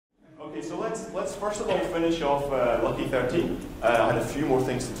Okay, so let's first of all finish off Lucky 13. I had a few more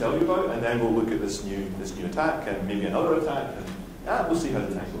things to tell you about, and then we'll look at this new attack and maybe another attack, and we'll see how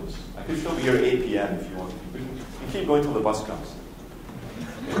the time goes. I could still be here at 8 p.m. if you want. We can keep going till the bus comes.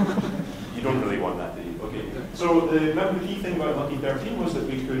 You don't really want that, do you? Okay. So remember the key thing about Lucky 13 was that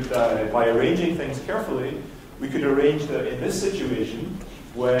we could, by arranging things carefully, we could arrange that in this situation,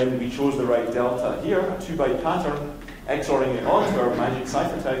 when we chose the right delta here, a 2-byte pattern, XORing it onto our magic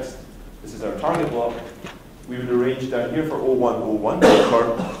ciphertext. This is our target block. We would arrange down here for 0101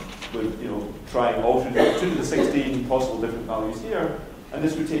 number with trying all through the 2 to the 16 possible different values here, and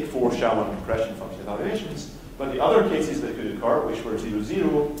this would take 4 SHA-1 compression function evaluations. But the other cases that could occur, which were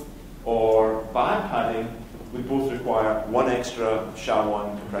 00 or bad padding, would both require 1 extra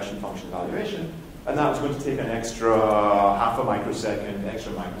SHA-1 compression function evaluation, and that was going to take an extra half a microsecond,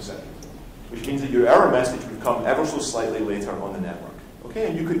 extra microsecond, which means that your error message would come ever so slightly later on the network. Okay,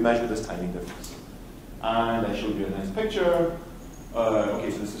 and you could measure this timing difference. And I showed you a nice picture.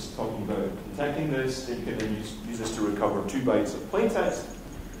 Okay, so this is talking about detecting this. You can then use this to recover 2 bytes of plain text,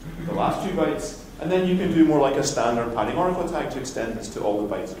 the last 2 bytes, and then you can do more like a standard padding oracle attack to extend this to all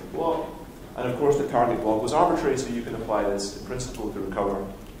the bytes of the block. And of course, the target block was arbitrary, so you can apply this in principle to recover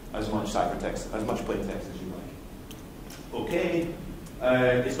as much ciphertext, as much plain text as you like. Okay.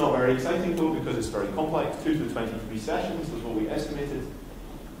 It's not very exciting though because it's very complex. 2 to the 23 sessions was what we estimated.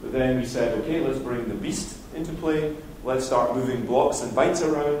 But then we said, okay, let's bring the beast into play. Let's start moving blocks and bytes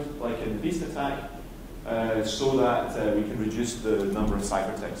around, like in the beast attack, so that we can reduce the number of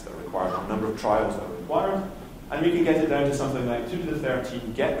ciphertexts that are required, the number of trials that are required. And we can get it down to something like 2 to the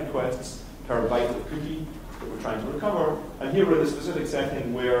 13 get requests per byte of cookie that we're trying to recover. And here we're in the specific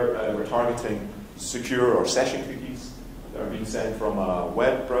setting where we're targeting secure or session cookies that are being sent from a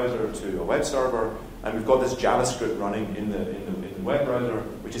web browser to a web server, and we've got this JavaScript running in the web browser,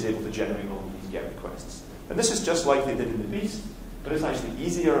 which is able to generate all of these GET requests. And this is just like they did in the Beast, but it's actually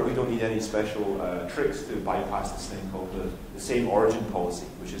easier. We don't need any special tricks to bypass this thing called the same origin policy,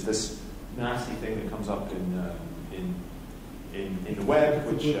 which is this nasty thing that comes up in the web,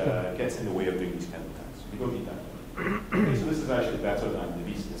 which gets in the way of doing these kind of attacks. We don't need that. Okay, so this is actually better than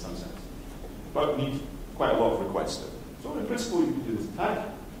the Beast in some sense, but we need quite a lot of requests there. So in principle, you can do this attack.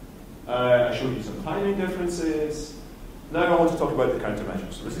 I showed you some timing differences. Now I want to talk about the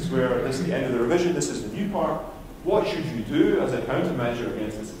countermeasure. So this is the end of the revision. This is the new part. What should you do as a countermeasure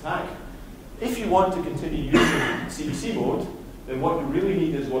against this attack? If you want to continue using CDC mode, then what you really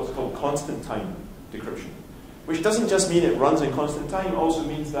need is what's called constant time decryption, which doesn't just mean it runs in constant time. It also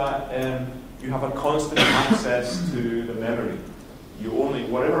means that you have a constant access to the memory. You only,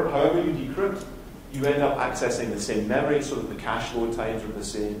 however you decrypt, you end up accessing the same memory so that the cache load times are the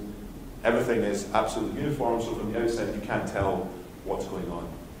same. Everything is absolutely uniform, so from the outside you can't tell what's going on.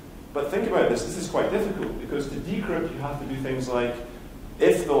 But think about this. This is quite difficult because to decrypt you have to do things like,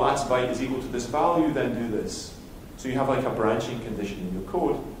 if the last byte is equal to this value, then do this. So you have like a branching condition in your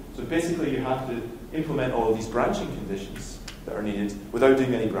code. So basically you have to implement all of these branching conditions that are needed without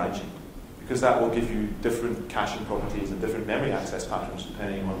doing any branching, because that will give you different caching properties and different memory access patterns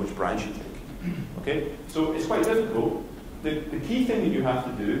depending on which branch you take. Okay? So it's quite difficult. The key thing that you have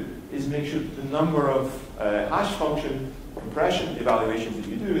to do is make sure that the number of hash function compression evaluations that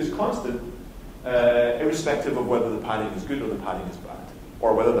you do is constant, irrespective of whether the padding is good or the padding is bad,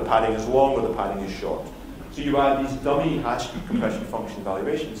 or whether the padding is long or the padding is short. So you add these dummy hash compression function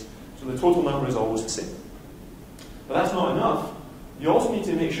evaluations, so the total number is always the same. But that's not enough. You also need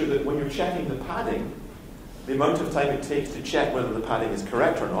to make sure that when you're checking the padding, the amount of time it takes to check whether the padding is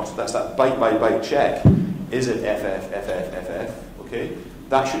correct or not, so that's that byte by byte check. Is it FF, FF, FF? Okay?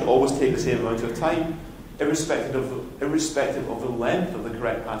 That should always take the same amount of time, irrespective of the length of the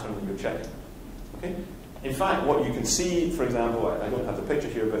correct pattern that you're checking. Okay? In fact, what you can see, for example, I don't have the picture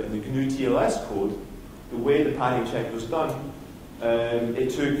here, but in the GNU TLS code, the way the padding check was done, it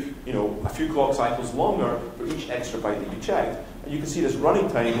took a few clock cycles longer for each extra byte that you checked. And you can see this running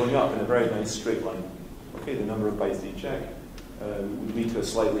time going up in a very nice straight line. Okay, the number of bytes that you check would lead to a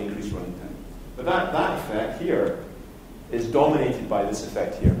slightly increased running time. But that effect here is dominated by this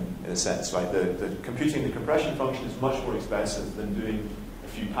effect here, in a sense, right? The computing the compression function is much more expensive than doing a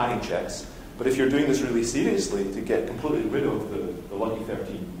few padding checks. But if you're doing this really seriously to get completely rid of the Lucky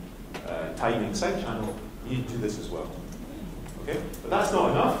 13 timing side channel, you need to do this as well. Okay? But that's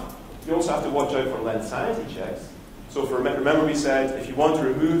not enough. You also have to watch out for length sanity checks. So remember we said if you want to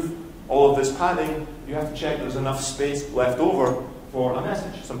remove all of this padding, you have to check there's enough space left over for a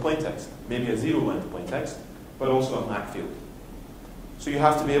message, some plaintext, maybe a zero-length plaintext, but also a MAC field. So you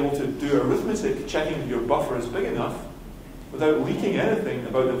have to be able to do arithmetic, checking if your buffer is big enough without leaking anything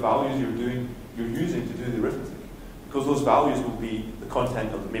about the values you're using to do the arithmetic. Because those values will be the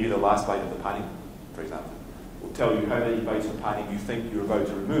content of maybe the last byte of the padding, for example. It will tell you how many bytes of padding you think you're about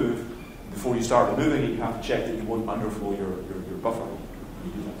to remove. Before you start removing it, you have to check that you won't underflow your buffer.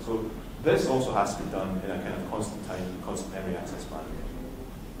 So this also has to be done in a kind of constant time, constant memory access manner.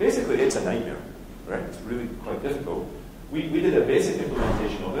 Basically, it's a nightmare, right? It's really quite difficult. We did a basic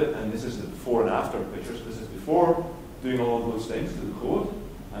implementation of it, and this is the before and after pictures. This is before doing all of those things to the code,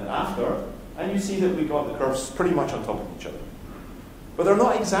 and after, and you see that we got the curves pretty much on top of each other. But they're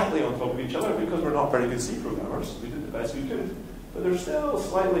not exactly on top of each other because we're not very good C programmers. We did the best we could, but they're still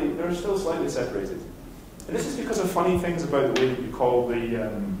slightly separated. And this is because of funny things about the way that you call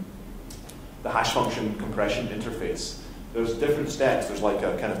the hash function compression interface. There's different steps. There's like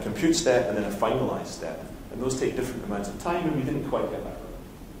a kind of compute step and then a finalize step. And those take different amounts of time, and we didn't quite get that right.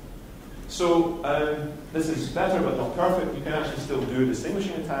 So this is better but not perfect. You can actually still do a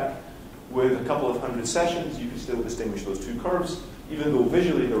distinguishing attack. With a couple of hundred sessions, you can still distinguish those two curves, even though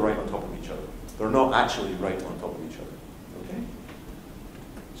visually they're right on top of each other. They're not actually right on top of each other. Okay?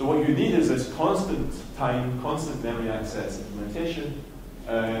 So what you need is this constant time, constant memory access implementation.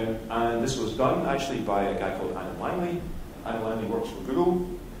 And this was done actually by a guy called Adam Langley. Adam Langley works for Google.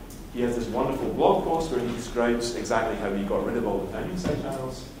 He has this wonderful blog post where he describes exactly how he got rid of all the timing side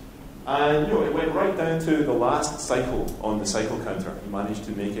channels. And it went right down to the last cycle on the cycle counter. He managed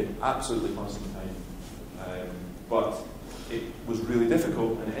to make it absolutely constant time. But it was really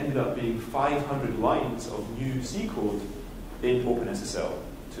difficult, and it ended up being 500 lines of new C code in OpenSSL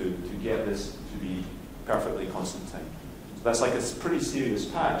to get this to be perfectly constant time. So that's like a pretty serious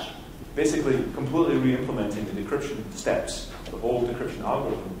patch, basically completely re-implementing the decryption steps, the whole decryption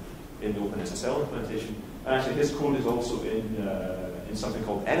algorithm in the OpenSSL implementation. And actually, his code is also in something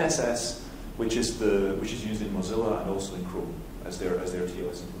called NSS, which is used in Mozilla and also in Chrome as their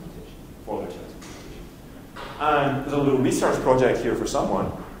TLS implementation, for their TLS implementation. And there's a little research project here for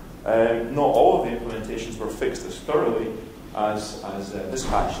someone. Not all of the implementations were fixed as thoroughly as this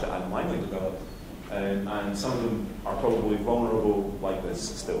patch that Adam Langley developed, and some of them are probably vulnerable like this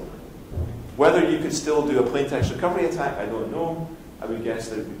still. Whether you could still do a plain text recovery attack, I don't know. I would guess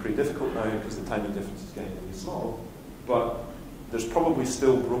that it would be pretty difficult now because the timing difference is getting really small. But there's probably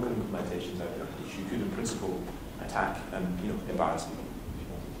still broken implementations out there which you could, in principle, attack and embarrass people.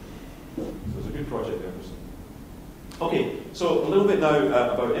 So it's a good project there. Okay, so a little bit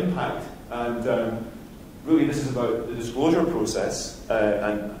now about impact, and really this is about the disclosure process.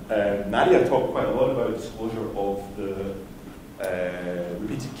 And Nadia talked quite a lot about disclosure of the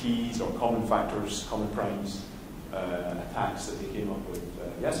repeated keys or common factors, common primes. Attacks that they came up with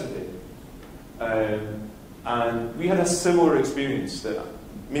yesterday. And we had a similar experience that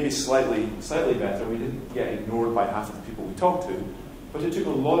maybe slightly better. We didn't get ignored by half of the people we talked to, but it took a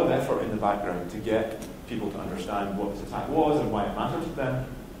lot of effort in the background to get people to understand what this attack was and why it mattered to them.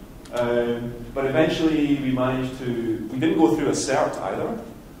 But eventually we didn't go through a cert either.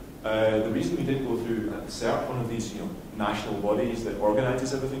 The reason we didn't go through a cert, one of these national bodies that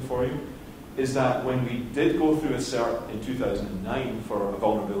organizes everything for you, is that when we did go through a cert in 2009 for a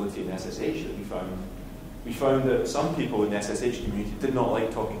vulnerability in SSH that we found that some people in the SSH community did not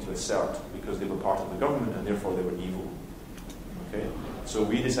like talking to a cert because they were part of the government and therefore they were evil. Okay? So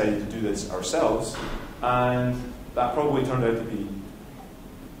we decided to do this ourselves, and that probably turned out to be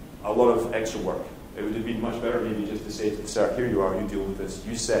a lot of extra work. It would have been much better maybe just to say to the cert, here you are, you deal with this,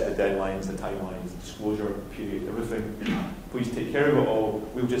 you set the deadlines, the timelines, the disclosure period, everything. Please take care of it all.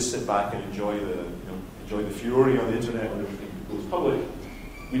 We'll just sit back and enjoy the fury on the internet when everything goes public.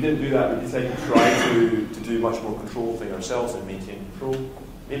 We didn't do that. We decided to try to do much more control thing ourselves and maintain control.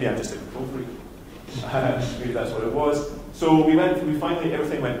 Maybe I'm just a control freak. Maybe that's what it was. So finally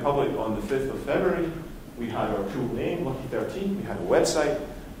everything went public on the 5th of February. We had our cool name, Lucky 13. We had a website.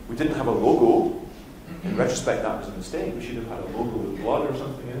 We didn't have a logo. In retrospect, that was a mistake. We should have had a logo with blood or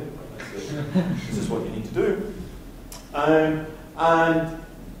something in it. This is what you need to do. And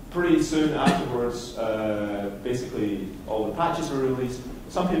pretty soon afterwards, basically all the patches were released.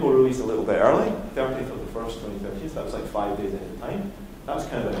 Some people released a little bit early, 30th of the 1st, 2013, so that was like 5 days ahead of time. That was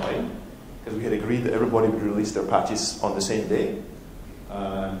kind of annoying, because we had agreed that everybody would release their patches on the same day.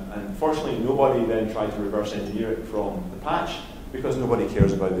 And fortunately, nobody then tried to reverse engineer it from the patch, because nobody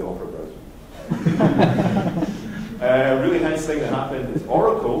cares about the Opera browser. A really nice thing that happened is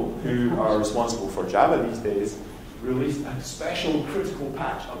Oracle, who are responsible for Java these days, released a special critical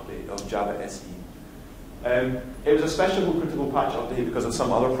patch update of Java SE. It was a special critical patch update because of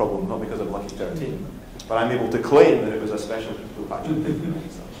some other problem, not because of Lucky 13. But I'm able to claim that it was a special critical patch update.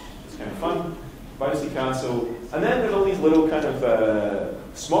 So it's kind of fun. privacy castle. And then there's all these little kind of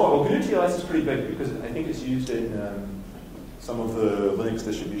small, well, GNU TLS is pretty big because I think it's used in some of the Linux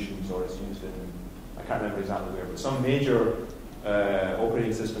distributions, or it's used in, I can't remember exactly where, but some major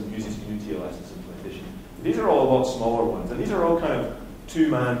operating system uses GNU TLS as implementation. These are all a lot smaller ones, and these are all kind of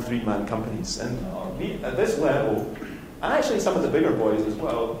 2-man, 3-man companies. And at this level, and actually some of the bigger boys as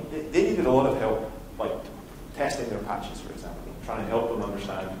well, they needed a lot of help, like testing their patches, for example, trying to help them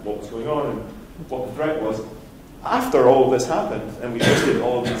understand what was going on and what the threat was. After all of this happened, and we listed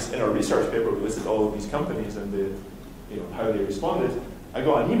all of these, in our research paper, we listed all of these companies and how they responded, I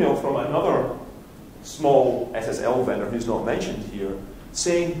got an email from another small SSL vendor who's not mentioned here,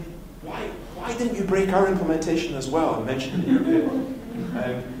 saying, why didn't you break our implementation as well and mention it in your paper?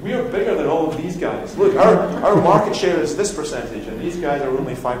 We are bigger than all of these guys. Look, our market share is this percentage, and these guys are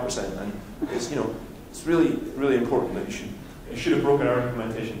only 5%. And it's, it's really, really important that you should have broken our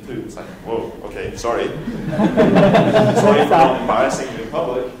implementation too. It's like, whoa, okay, sorry. Sorry for not embarrassing you in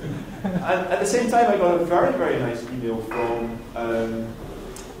public. And at the same time, I got a very, very nice email from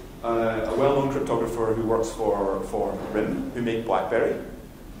a well-known cryptographer who works for RIM, who make BlackBerry,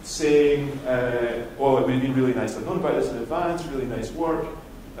 saying, well, it would have been really nice to have known about this in advance, really nice work,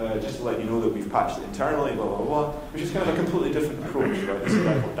 just to let you know that we've patched it internally, blah, blah, blah, which is kind of a completely different approach, right? This is a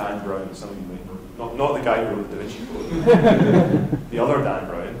guy called Dan Brown, some of you might know. Not the guy who wrote the Da Vinci Code, the other Dan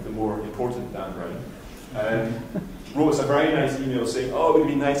Brown, the more important Dan Brown, wrote us a very nice email saying, oh, it would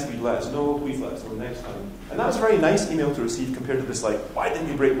be nice if you'd let us know, please let us know next time. And that was a very nice email to receive compared to this, like, why didn't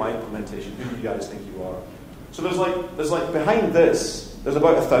you break my implementation? Who do you guys think you are? So there's like behind this, there's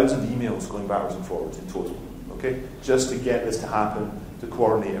about 1,000 emails going backwards and forwards in total, okay? Just to get this to happen, to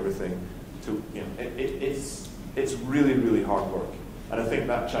coordinate everything. It's really, really hard work. And I think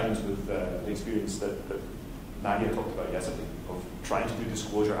that chimes with the experience that Nadia talked about yesterday, of trying to do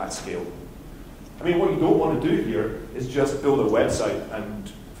disclosure at scale. I mean, what you don't want to do here is just build a website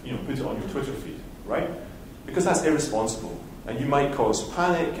and put it on your Twitter feed, right? Because that's irresponsible. And you might cause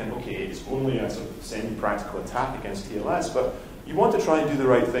panic, and okay, it's only a sort of semi-practical attack against TLS, but you want to try and do the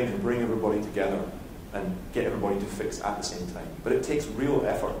right thing and bring everybody together and get everybody to fix at the same time. But it takes real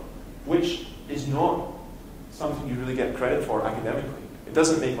effort, which is not something you really get credit for academically. It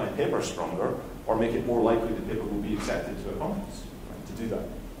doesn't make my paper stronger or make it more likely the paper will be accepted to a conference, right, to do that.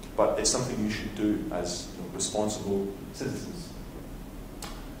 But it's something you should do as responsible citizens.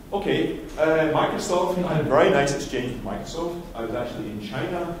 Okay, Microsoft, I had a very nice exchange with Microsoft. I was actually in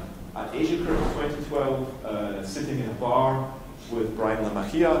China at AsiaCrypt 2012, sitting in a bar with Brian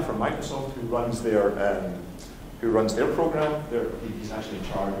Lamachia from Microsoft, who runs their program. He's actually in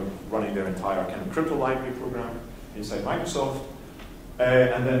charge of running their entire kind of crypto library program inside Microsoft.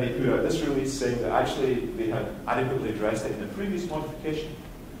 And then they put out this release saying that actually they had adequately addressed it in a previous modification.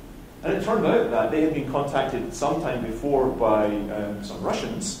 And it turned out that they had been contacted sometime before by some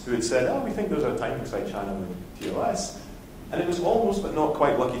Russians who had said, oh, we think there's a timing side channel in TLS. And it was almost but not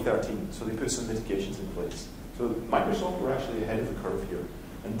quite lucky 13, so they put some mitigations in place. So Microsoft were actually ahead of the curve here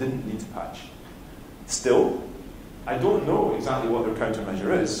and didn't need to patch. Still, I don't know exactly what their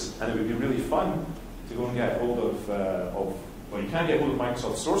countermeasure is, and it would be really fun to go and get hold of well, you can't get hold of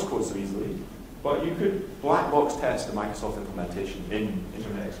Microsoft source code so easily, but you could black box test the Microsoft implementation in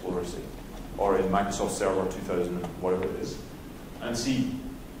Internet Explorer, say, or in Microsoft Server 2000, whatever it is, and see,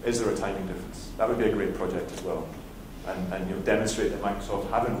 is there a timing difference? That would be a great project as well. And demonstrate that Microsoft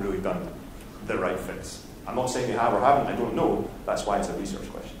haven't really done the right fix. I'm not saying they have or haven't, I don't know. That's why it's a research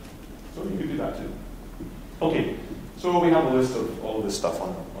question. So you could do that too. Okay, so we have a list of all of this stuff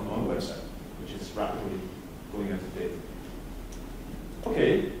on the website, which is rapidly going out of date.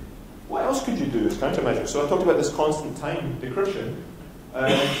 Okay, what else could you do as countermeasures? So I talked about this constant time decryption.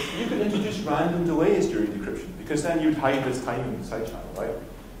 You could introduce random delays during decryption, because then you'd hide this timing side channel, right?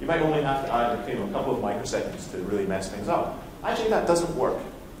 You might only have to add a couple of microseconds to really mess things up. Actually, that doesn't work.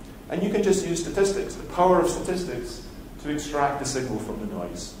 And you can just use statistics, the power of statistics, to extract the signal from the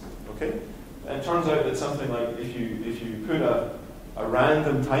noise. Okay? And it turns out that something like if you put a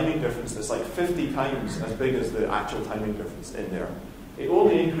random timing difference that's like 50 times as big as the actual timing difference in there, it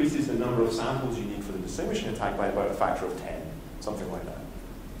only increases the number of samples you need for the distinguishing attack by about a factor of 10, something like that.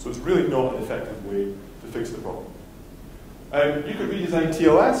 So it's really not an effective way to fix the problem. You could redesign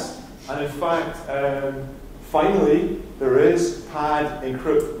TLS, and in fact, finally, there is pad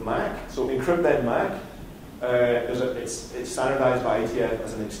encrypt MAC. So encrypt then MAC. It's standardized by IETF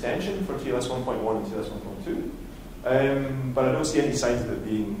as an extension for TLS 1.1 and TLS 1.2. But I don't see any signs of it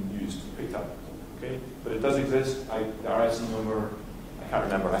being used, picked up. Okay? But it does exist. The RFC number, I can't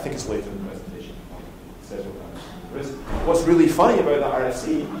remember. I think it's later in the presentation. It says what the RFC number is. What's really funny about the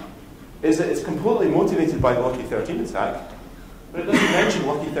RFC is that it's completely motivated by the Lucky 13 attack, but it doesn't mention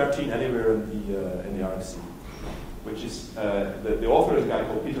Lucky 13 anywhere in the RFC. Which is, the author is a guy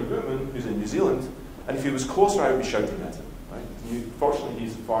called Peter Gutman, who's in New Zealand, and if he was closer, I would be shouting at him. Right? Fortunately,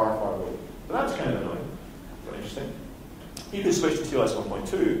 he's far, far away. But that's kind of annoying, but interesting. You can switch to TLS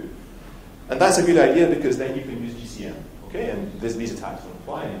 1.2, and that's a good idea because then you can use GCM, okay? And these attacks don't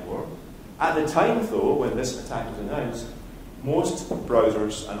apply anymore. At the time, though, when this attack was announced, most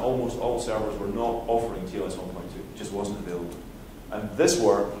browsers and almost all servers were not offering TLS 1.2. It just wasn't available. And this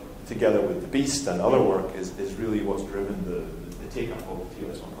work, together with the Beast and other work, is really what's driven the take-up of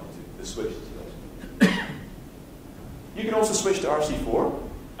TLS 1.2, the switch to TLS 1.2. You can also switch to RC4,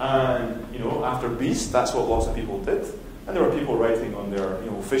 and after Beast, that's what lots of people did. And there were people writing on their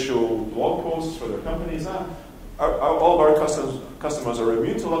official blog posts for their companies. All of our customers are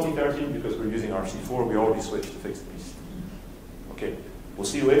immune to Lucky 13 because we're using RC4. We already switched to fixed Beast. Okay, we'll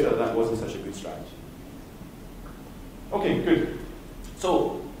see later that wasn't such a good strategy. Okay, good.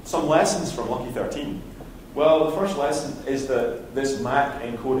 So, some lessons from Lucky 13. Well, the first lesson is that this MAC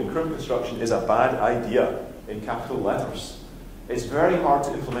encode encrypt construction is a bad idea in capital letters. It's very hard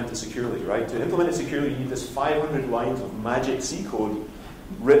to implement it securely, right? To implement it securely, you need this 500 lines of magic C code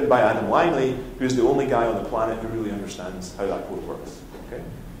written by Adam Langley, who's the only guy on the planet who really understands how that code works. Okay?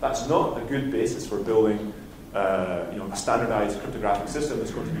 That's not a good basis for building a standardized cryptographic system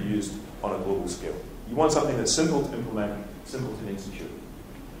that's going to be used on a global scale. You want something that's simple to implement, simple to make secure.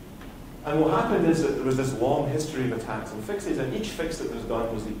 And what happened is that there was this long history of attacks and fixes, and each fix that was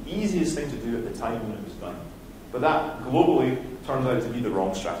done was the easiest thing to do at the time when it was done. But that globally turns out to be the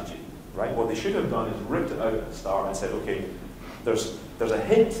wrong strategy, right? What they should have done is ripped it out at the start and said, okay, there's a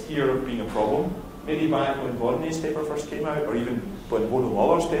hint here of being a problem. Maybe back when Bodney's paper first came out, or even when Bodo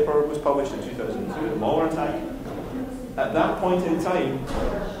Moller's paper was published in 2002, the Moller attack. At that point in time,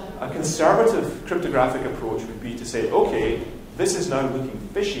 a conservative cryptographic approach would be to say, okay, this is now looking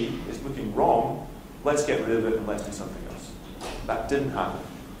fishy, it's looking wrong, let's get rid of it and let's do something else. That didn't happen.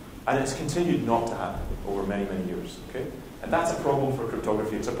 And it's continued not to happen over many, many years. Okay? And that's a problem for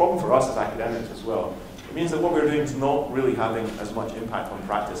cryptography. It's a problem for us as academics as well. It means that what we're doing is not really having as much impact on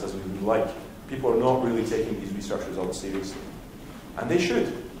practice as we would like. People are not really taking these research results seriously. And they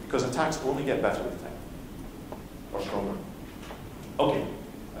should, because attacks only get better with time. Or stronger. Okay,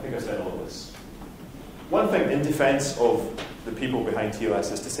 I think I said all of this. One thing in defense of the people behind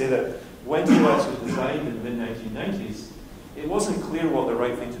TLS is to say that when TLS was designed in the mid-1990s, it wasn't clear what the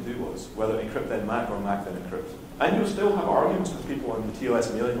right thing to do was, whether encrypt then MAC or MAC then encrypt. And you'll still have arguments with people on the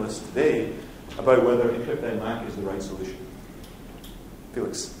TLS mailing list today about whether encrypt then MAC is the right solution.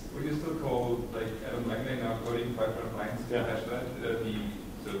 Felix? Would you still call, like, Adam Langley now coding 500 lines to patch that?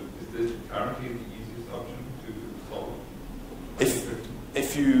 So is this currently the easiest option to solve?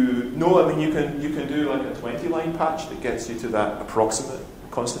 If you know, I mean, you can do like a 20-line patch that gets you to that approximate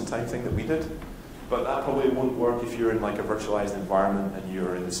constant time thing that we did. But that probably won't work if you're in like a virtualized environment and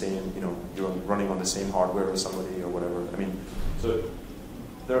you're in the same, you're running on the same hardware as somebody or whatever. I mean, so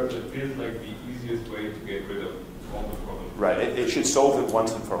it feels like the easiest way to get rid of all the problems. Right. It should solve it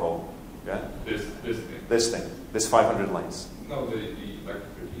once and for all. Yeah. This thing. This 500 lines. No, the like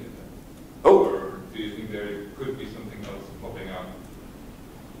 13. Oh. Or do you think there could be something else popping out?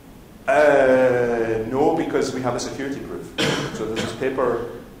 No, because we have a security proof. So there's this paper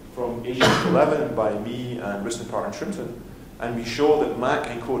from Asia 11 by me and Ristenpart and Shrimpton, and we show that MAC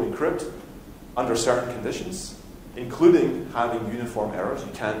encode encrypt under certain conditions, including having uniform errors.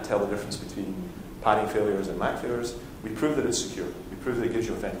 You can't tell the difference between padding failures and MAC failures. We prove that it's secure. We prove that it gives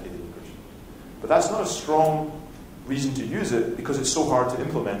you authenticated encryption. But that's not a strong reason to use it because it's so hard to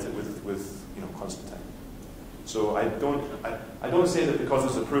implement it with constant time. So I don't say that because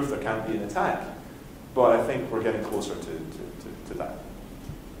there's a proof there can't be an attack, but I think we're getting closer to that.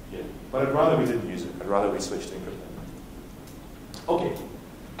 Yeah. But I'd rather we didn't use it. I'd rather we switched to encryption. Okay.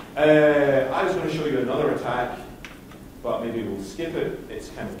 I was going to show you another attack, but maybe we'll skip it. It's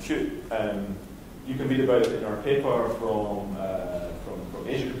kind of cute. You can read about it in our paper from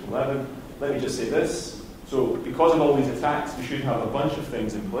Asia 11. Let me just say this. So because of all these attacks, we should have a bunch of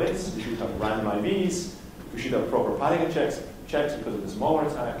things in place. We should have random IVs. We should have proper padding checks because of the smaller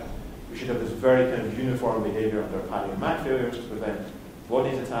attack. We should have this very kind of uniform behavior under padding and MAC failures to prevent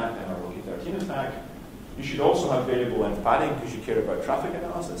Bodney's attack and our Lucky 13 attack. You should also have variable length padding because you care about traffic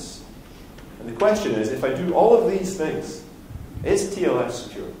analysis. And the question is, if I do all of these things, is TLS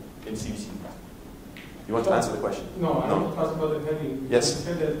secure in CVC? You want to answer the question? No, I want to ask about the padding. Yes. You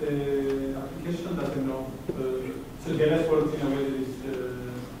said that the application doesn't know. So TLS works in a way that is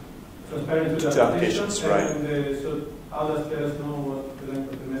transparent to the application. Applications, right. And so how does TLS know what the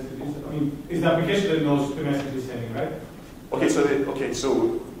length of the message is? mean, it's the application that knows the message it's sending, right? Okay,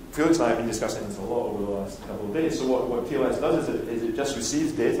 so Felix and I have been discussing this a lot over the last couple of days. So what TLS does is it just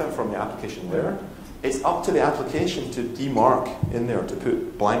receives data from the application layer. It's up to the application to demark in there, to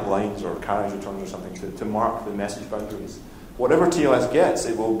put blank lines or carriage returns or something to mark the message boundaries. Whatever TLS gets,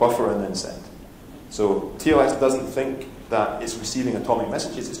 it will buffer and then send. So TLS doesn't think that it's receiving atomic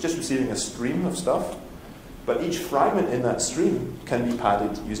messages, it's just receiving a stream of stuff. But each fragment in that stream can be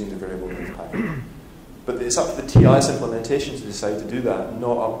padded using the variable length padding. But it's up to the TLS implementation to decide to do that,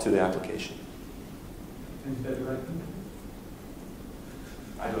 not up to the application. Is that right?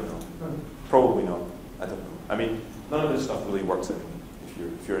 I don't know. Probably not. I don't know. I mean, none of this stuff really works anyway.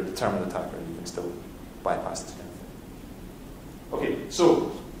 If you're a determined attacker, you can still bypass this kind of thing. Okay,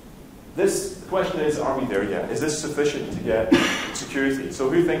 so the question is, are we there yet? Is this sufficient to get security? So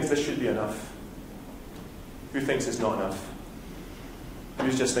who thinks this should be enough? Who thinks it's not enough?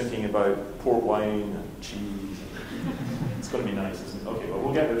 Who's just thinking about port wine and cheese? It's going to be nice, isn't it? Okay, well,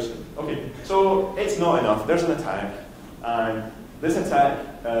 we'll get there soon. Okay, so it's not enough. There's an attack. And this attack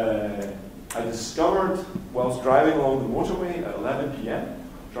I discovered whilst driving along the motorway at 11 p.m.,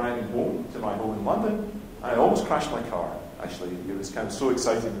 driving home to my home in London. I almost crashed my car, actually. It was kind of so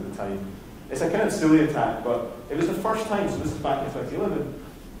exciting at the time. It's a kind of silly attack, but it was the first time, so this is back in 2011,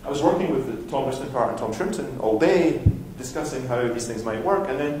 I was working with Tom Ristenpart and Tom Shrimpton all day, discussing how these things might work,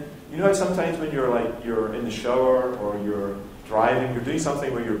 and then, you know how sometimes when you're in the shower or you're driving, you're doing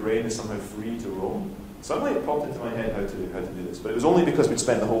something where your brain is somehow free to roam? Suddenly it popped into my head how to do this, but it was only because we'd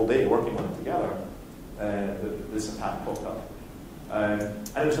spent the whole day working on it together that this attack popped up. And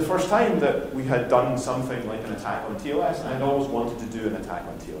it was the first time that we had done something like an attack on TLS, and I'd always wanted to do an attack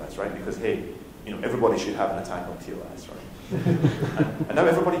on TLS, right? Because, hey, you know, everybody should have an attack on TLS, right? and now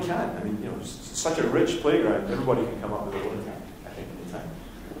everybody can. I mean, you know, it's such a rich playground, everybody can come up with their own attack, I think, anytime.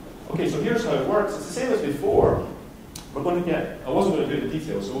 Okay, so here's how it works. It's the same as before. We're going to get, I wasn't going to do the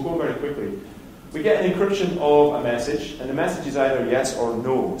details, so we'll go very quickly. We get an encryption of a message, and the message is either yes or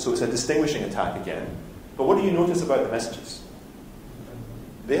no, so it's a distinguishing attack again. But what do you notice about the messages?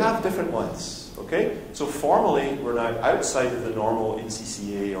 They have different lengths, okay? So formally, we're now outside of the normal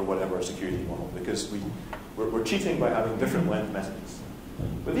NCCA or whatever security model, because we're cheating by having different length messages.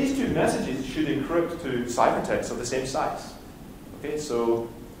 But these two messages should encrypt to ciphertext of the same size. Okay, so,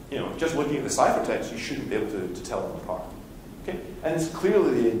 you know, just looking at the ciphertext, you shouldn't be able to tell them apart. Okay? And it's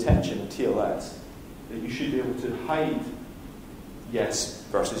clearly the intention of TLS that you should be able to hide yes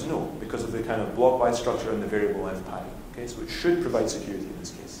versus no because of the kind of block-wide structure and the variable length padding. Okay, so it should provide security in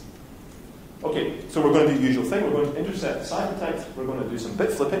this case. Okay, so we're going to do the usual thing. We're going to intercept the ciphertext. We're going to do some bit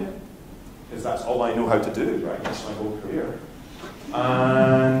flipping because that's all I know how to do, right? That's my whole career.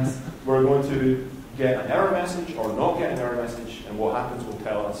 And we're going to get an error message or not get an error message, and what happens will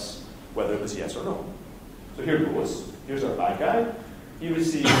tell us whether it was yes or no. So here goes. Here's our bad guy. He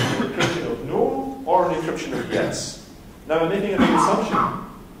receives an encryption of no or an encryption of yes. Now I'm making a big assumption.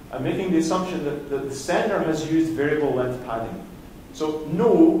 I'm making the assumption that the sender has used variable length padding. So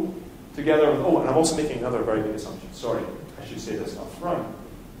no together with, oh, and I'm also making another very big assumption. Sorry, I should say this up front.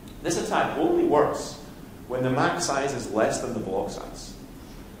 This attack only works when the MAC size is less than the block size.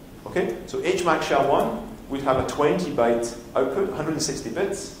 Okay, so HMAC shell 1 would have a 20-byte output, 160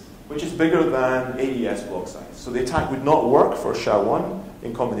 bits, which is bigger than AES block size. So the attack would not work for shell 1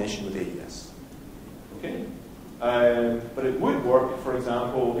 in combination with AES. Okay? But it would work, for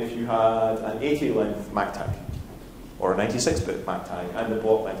example, if you had an 80 length MAC tag or a 96-bit MAC tag and the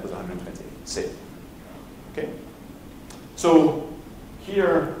block length was 128, say. Okay? So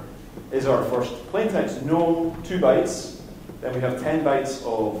here is our first plaintext, no 2 bytes. Then we have 10 bytes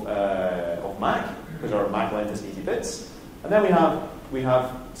of MAC, because our MAC length is 80 bits. And then we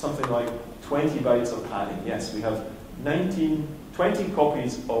have something like 20 bytes of padding. Yes, we have 20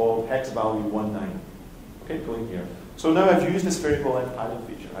 copies of hex value 19. Okay, going here. So now I've used this variable length padding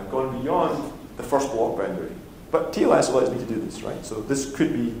feature. I've gone beyond the first block boundary. But TLS allows me to do this, right? So this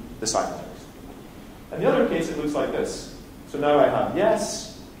could be the ciphertext. In the other case, it looks like this. So now I have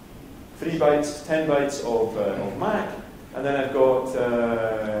yes, 3 bytes, 10 bytes of MAC, and then I've got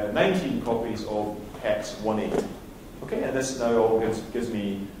 19 copies of hex 18. Okay, and this now all gives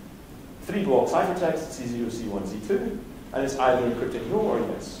me 3 block ciphertext, C0, C1, C2, and it's either encrypting no or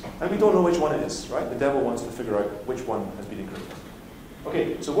yes. And we don't know which one it is, right? The devil wants to figure out which one has been encrypted.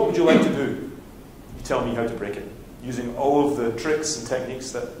 Okay, so what would you like to do? You tell me how to break it, using all of the tricks and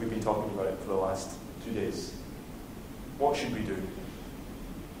techniques that we've been talking about for the last 2 days. What should we do?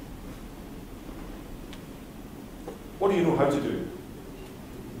 What do you know how to do?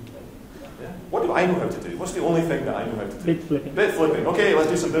 Yeah? What what do I know how to do? What's the only thing that I know how to do? Bit flipping. Bit flipping. Okay, let's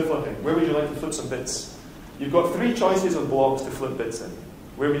do some bit flipping. Where would you like to flip some bits? You've got 3 choices of blocks to flip bits in.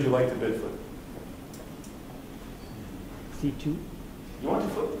 Where would you like to bit flip? C2. You want to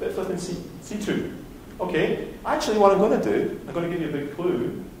flip bit flip in C2. Okay, actually what I'm going to do, I'm going to give you a big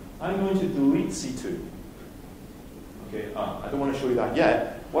clue. I'm going to delete C2. Okay, I don't want to show you that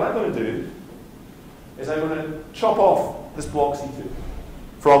yet. What I'm going to do is I'm going to chop off this block C2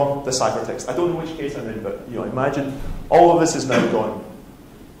 from the ciphertext. I don't know which case I'm in, but imagine all of this is now gone.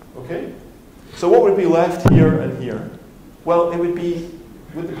 Okay? So what would be left here and here? Well, it would be,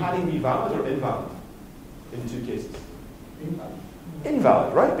 would the padding be valid or invalid in 2 cases? Invalid.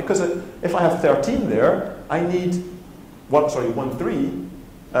 Invalid, right? Because if I have 13 there, I need 1, 3.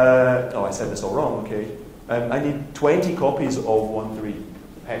 No, I said this all wrong, okay. I need 20 copies of 1, 3,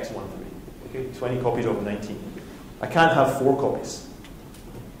 hex 1, 3. Okay, 20 copies of 19. I can't have 4 copies.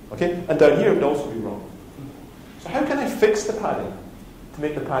 Okay, and down here it would also be wrong. So how can I fix the padding to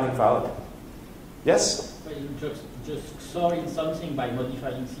make the padding valid? Yes? But you just solve something by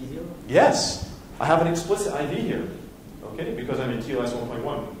modifying C0? Yes. I have an explicit IV here. Okay, because I'm in TLS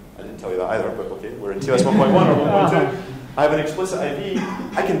 1.1. I didn't tell you that either, but okay, we're in TLS 1.1 or 1.2. I have an explicit IV.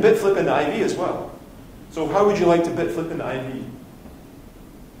 I can bit flip in the IV as well. So how would you like to bit flip in the IV?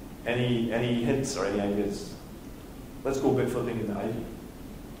 Any hints or any ideas? Let's go bit flipping in the IV.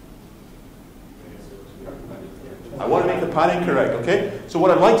 I want to make the padding correct, okay? So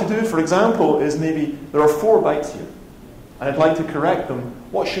what I'd like to do, for example, is maybe there are 4 bytes here. And I'd like to correct them.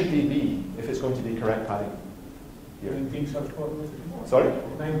 What should they be if it's going to be correct padding? Here. 19 XOR 4. Sorry?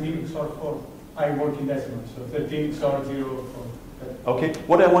 19 XOR 4. I work in decimal, so 13 XOR 0, 4. Okay.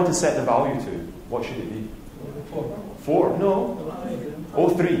 What do I want to set the value to? What should it be? 4. 4? No.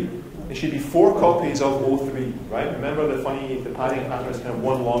 03. It should be 4 copies of 03, right? Remember the padding pattern is kind of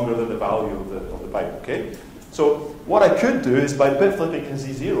 1 longer than the value of the byte, okay? So what I could do is by bit flipping in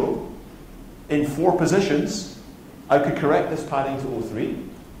Z0, in 4 positions, I could correct this padding to 03,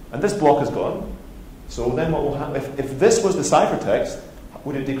 and this block is gone. So then what will happen, if this was the ciphertext,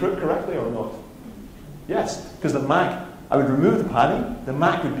 would it decrypt correctly or not? Yes, because the MAC, I would remove the padding, the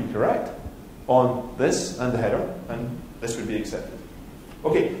MAC would be correct on this and the header, and this would be accepted.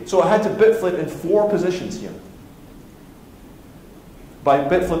 Okay, so I had to bit flip in 4 positions here. By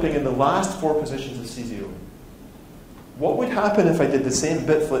bit flipping in the last 4 positions of C0. What would happen if I did the same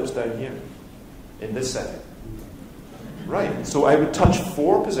bit flips down here, in this setting? Right, so I would touch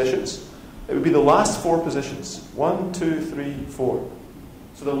 4 positions. It would be the last 4 positions. 1, 2, 3, 4.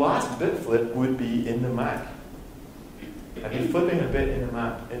 So the last bit flip would be in the MAC. I'd be flipping a bit in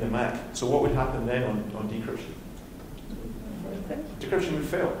the MAC. So what would happen then on decryption? Decryption would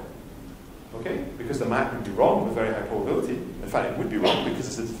fail. Okay? Because the MAC would be wrong with very high probability. In fact, it would be wrong because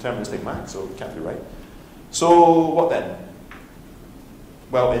it's a deterministic MAC, so it can't be right. So what then?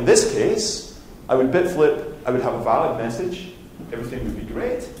 Well, in this case, I would bit flip, I would have a valid message, everything would be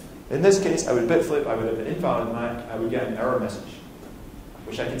great. In this case, I would bit flip, I would have an invalid MAC, I would get an error message,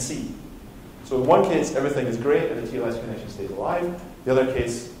 which I can see. So in one case, everything is great and the TLS connection stays alive. The other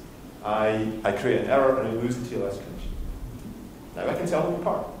case, I create an error and I lose the TLS connection. Now I can tell them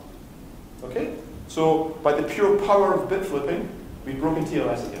apart. Okay? So by the pure power of bit flipping, we've broken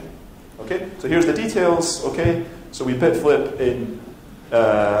TLS again. Okay? So here's the details. Okay? So we bit flip in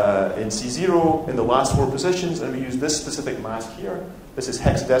C0 in the last 4 positions, and we use this specific mask here. This is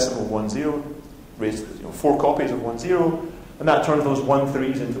hexadecimal 10, raised 4 copies of 10, and that turns those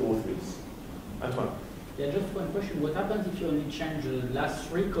 13s into 03s. Antoine? Yeah, just one question. What happens if you only change the last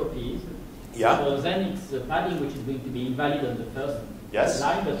 3 copies? Yeah. So then it's the padding which is going to be invalid on the first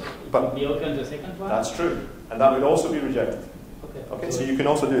line, but it will be okay on the second one? That's true. And that would also be rejected. Okay, so you can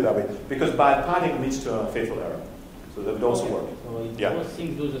also do it that way. Because bad padding leads to a fatal error. So that would also work. So both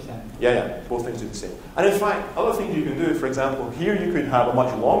things do the same. Yeah, both things do the same. And in fact, other things you can do, for example, here you could have a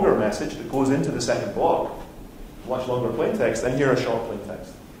much longer message that goes into the second block, much longer plaintext, and here a short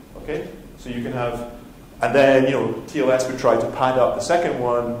plaintext. Okay? So you can have, and then, TLS would try to pad up the second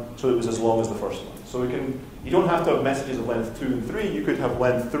one so it was as long as the first one. So you don't have to have messages of length 2 and 3, you could have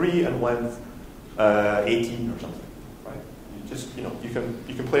length 3 and length 18 or something. Right?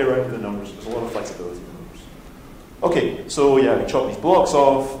 You can play around with the numbers. There's a lot of flexibility in the numbers. Okay, so yeah, we chop these blocks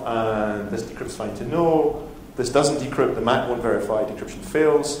off, and this decrypt's fine to know. This doesn't decrypt, the MAC won't verify, decryption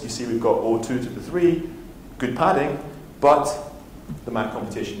fails. You see we've got 02 to the 3, good padding, but the MAC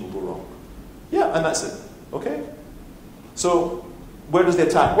computation will go wrong. Yeah, and that's it. Okay? So, where does the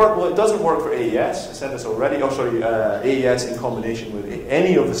attack work? Well, it doesn't work for AES. I said this already. AES in combination with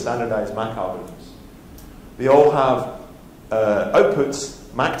any of the standardized MAC algorithms. They all have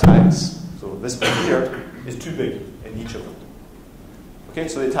outputs, MAC tags. So this bit here is too big in each of them. Okay,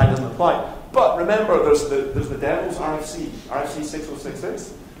 so the attack doesn't apply. But remember, there's the devil's RFC, RFC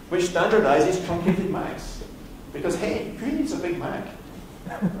 6066, which standardizes truncated MACs. Because hey, who needs a big MAC?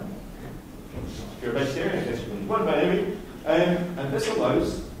 If you're a vegetarian, I guess you need one, but anyway. And this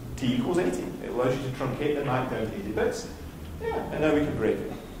allows t equals 80. It allows you to truncate the MAC down to 80 bits. Yeah, and now we can break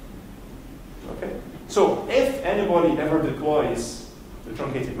it. Okay? So if anybody ever deploys the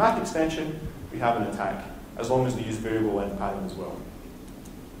truncated MAC extension, we have an attack, as long as we use variable length padding as well.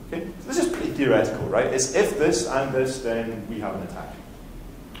 Okay? So this is pretty theoretical, right? It's if this and this, then we have an attack.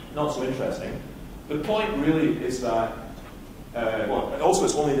 Not so interesting. The point really is that, also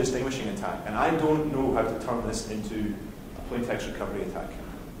it's only a distinguishing attack, and I don't know how to turn this into a plain text recovery attack.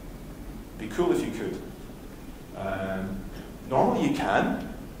 It'd be cool if you could. Normally you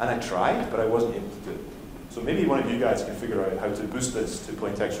can, and I tried, but I wasn't able to do it. So maybe one of you guys can figure out how to boost this to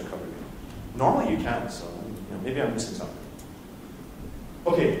plain text recovery. Normally you can, so maybe I'm missing something.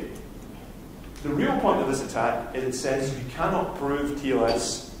 Okay, the real point of this attack is it says you cannot prove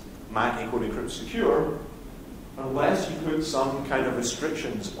TLS MAC encoded encrypt secure unless you put some kind of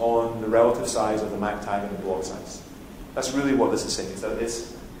restrictions on the relative size of the MAC tag and the block size. That's really what this is saying. Is that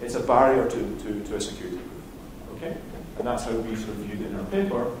it's a barrier to a security proof. Okay? And that's how we sort of viewed it in our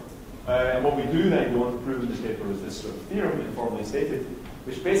paper. And what we do then go on to prove in this paper is this sort of theorem informally stated,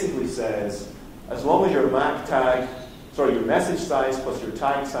 which basically says as long as your MAC tag, your message size plus your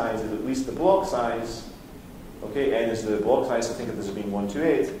tag size is at least the block size, okay, n is the block size, so think of this as being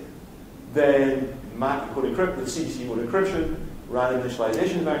 128, then MAC code encrypt with CDC mode encryption, random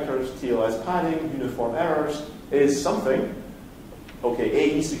initialization vectors, TLS padding, uniform errors is something. Okay,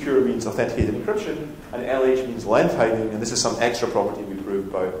 AE secure means authenticated encryption, and LH means length hiding, and this is some extra property we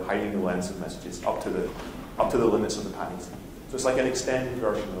proved by hiding the lengths of messages up to the limits of the padding. So it's like an extended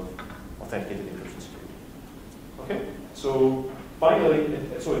version of authenticated encryption security. Okay, so finally,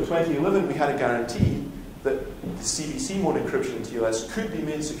 so in 2011 we had a guarantee that the CBC mode encryption in TLS could be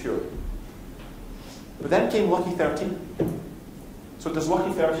made secure. But then came Lucky 13. So does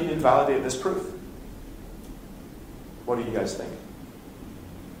Lucky 13 invalidate this proof? What do you guys think?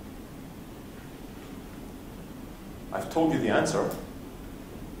 I've told you the answer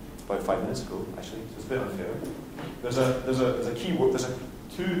about 5 minutes ago, actually, so it's a bit unfair. There's a key word, there's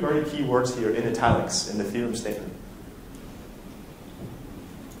two very key words here in italics in the theorem statement.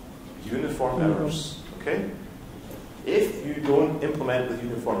 Uniform errors. Okay? If you don't implement with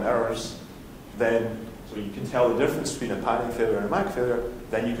uniform errors, then so you can tell the difference between a padding failure and a MAC failure,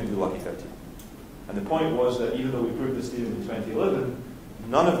 then you can do Lucky 13. And the point was that even though we proved this theorem in 2011,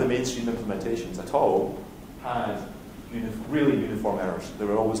 none of the mainstream implementations at all had really uniform errors. There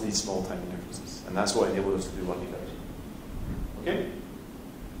were always these small tiny differences. And that's what enabled us to do Lucky 13. Okay?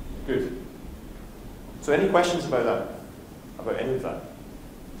 Good. So any questions about that? About any of that?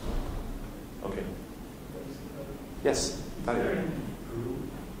 Okay. Yes?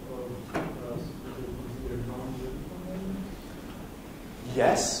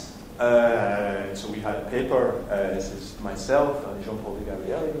 Yes. So we had a paper, this is myself and Jean-Paul de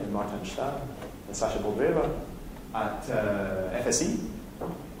Gabrielli and Martin Stamm and Sasha Boldreva at FSE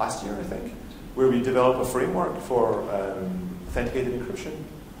last year, I think, where we developed a framework for authenticated encryption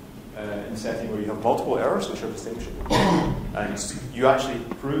in a setting where you have multiple errors which are distinguishable. And you actually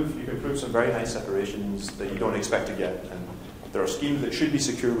you can prove some very nice separations that you don't expect to get. And there are schemes that should be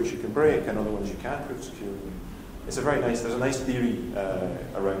secure which you can break, and other ones you can't prove secure. It's a very nice, there's a nice theory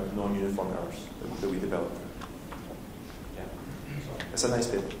around non-uniform errors that we developed. Yeah. So it's a nice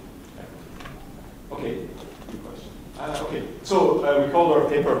paper. Yeah. Okay. Good question. Okay. So we called our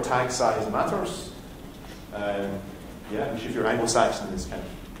paper Tag Size Matters. Yeah, which if you're Anglo-Saxon is kind of,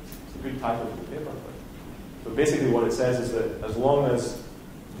 it's a good title for the paper. But basically what it says is that as long as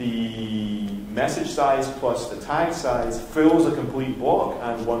the message size plus the tag size fills a complete block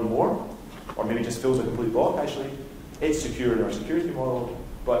and one more, or maybe just fills a complete block actually, it's secure in our security model.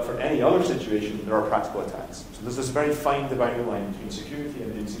 But for any other situation, there are practical attacks. So there's this very fine dividing line between security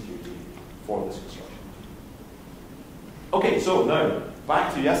and insecurity for this construction. Okay, so now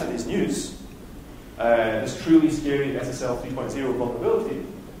back to yesterday's news. This truly scary SSL 3.0 vulnerability.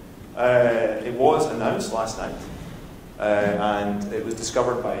 It was announced last night, and it was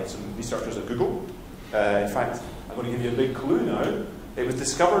discovered by some researchers at Google. In fact, I'm going to give you a big clue now. It was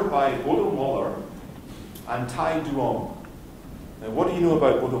discovered by Bodo Moller and Tai Duong. Now, what do you know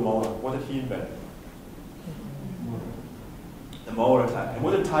about Bodo Moller? What did he invent? The Moller attack. And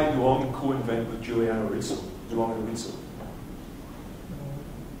what did Tai Duong co-invent with Giuliano Rizzo? Duong and Rizzo.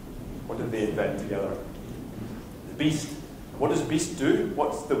 What did they invent together? The Beast. what does Beast do?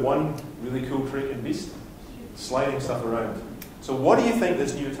 What's the one really cool trick in Beast? Sliding stuff around. So what do you think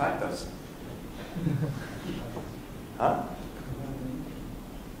this new attack does? Huh?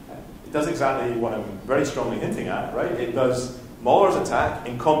 It does exactly what I'm very strongly hinting at, right? It does Mahler's attack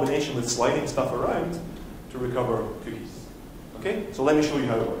in combination with sliding stuff around to recover cookies. Okay? So let me show you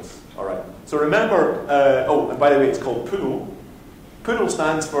how it works. All right. So remember, oh, and by the way, it's called POODLE. POODLE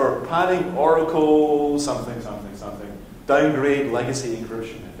stands for Padding Oracle something, something, something. Downgrade Legacy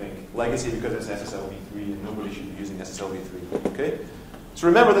Encryption, I think. Legacy because it's SSL-v3 and nobody should be using SSL-v3. Okay? So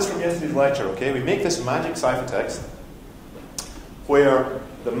remember this from yesterday's lecture, okay? We make this magic ciphertext where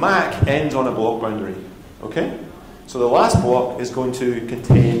the MAC ends on a block boundary. Okay? So the last block is going to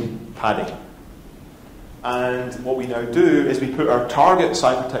contain padding. And what we now do is we put our target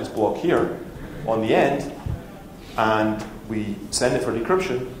ciphertext block here on the end, and we send it for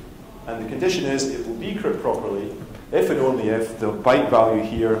decryption. And the condition is it will decrypt properly if and only if the byte value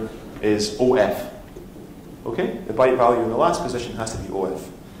here is OF. Okay? The byte value in the last position has to be OF.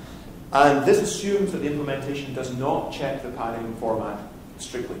 And this assumes that the implementation does not check the padding format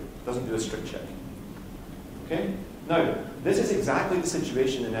strictly. It doesn't do a strict check. Okay? Now, this is exactly the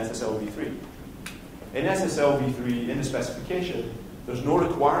situation in SSL-v3. In SSL-v3, in the specification, there's no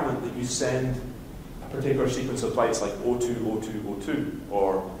requirement that you send a particular sequence of bytes like 02, 02, 02,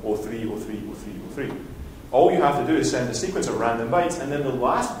 or 03, 03, 03, 03. All you have to do is send a sequence of random bytes, and then the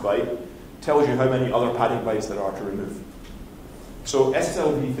last byte tells you how many other padding bytes there are to remove. So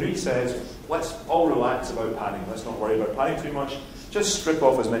SSL-v3 says, let's all relax about padding. Let's not worry about padding too much. Just strip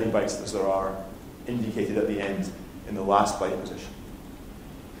off as many bytes as there are indicated at the end in the last byte position.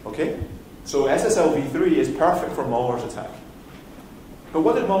 Okay? So SSL-v3 is perfect for Mahler's attack. But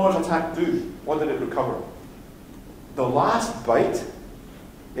what did Mahler's attack do? What did it recover? The last byte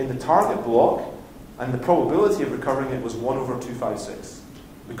in the target block, and the probability of recovering it was 1 over 256.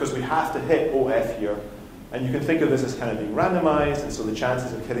 Because we have to hit OF here. And you can think of this as kind of being randomized, and so the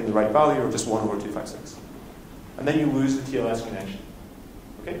chances of hitting the right value are just 1 over 256. And then you lose the TLS connection.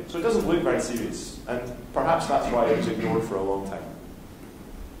 Okay? So it doesn't look very serious. And perhaps that's why it was ignored for a long time.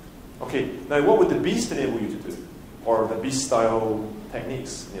 Okay, now what would the Beast enable you to do? Or the Beast-style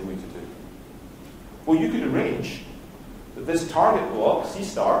techniques enable you to do? Well, you could arrange that this target block, C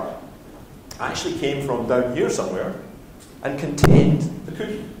star, actually came from down here somewhere and contained the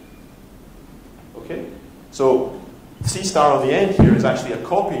cookie. Okay? So C star on the end here is actually a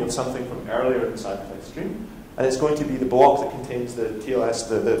copy of something from earlier in the ciphertext stream, and it's going to be the block that contains the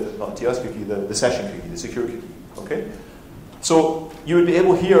TLS, not TLS cookie, the session cookie, the secure cookie. Okay? So you would be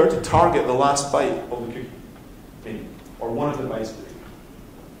able here to target the last byte of the cookie, maybe, or one of the bytes of the cookie.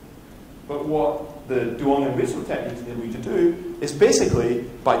 But what the Duong and Whistle techniques enable you to do is basically,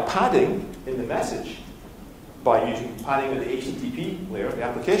 by padding in the message, by using padding at the HTTP layer, the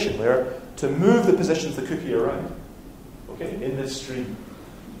application layer, to move the position of the cookie around, okay, in this stream.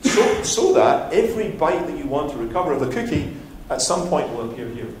 So that every byte that you want to recover of the cookie at some point will appear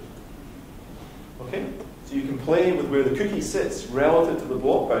here. Okay? So you can play with where the cookie sits relative to the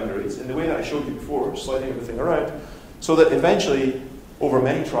block boundaries in the way that I showed you before, sliding everything around, so that eventually, over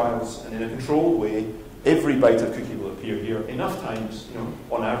many trials and in a controlled way, every byte of cookie will appear here enough times,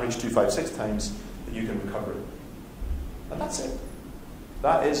 on average 256 times, that you can recover it. And that's it.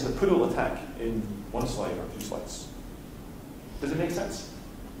 That is the POODLE attack in one slide or 2 slides. Does it make sense?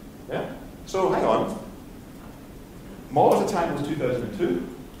 Yeah? So hang on. Mahler's attack was 2002.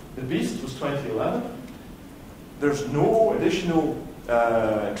 The Beast was 2011. There's no additional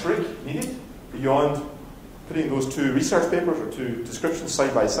trick needed beyond putting those 2 research papers or 2 descriptions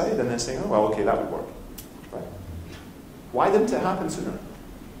side by side and then saying, oh, well, okay, that would work. Right? Why didn't it happen sooner?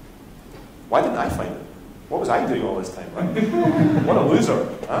 Why didn't I find it? What was I doing all this time, right? What a loser,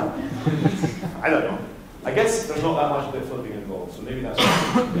 huh? I don't know. I guess there's not that much bit flipping involved, so maybe that's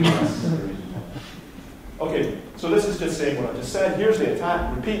the reason. Okay, so this is just saying what I just said. Here's the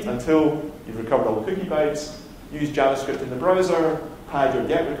attack. Repeat until you've recovered all the cookie bytes. Use JavaScript in the browser. Pad your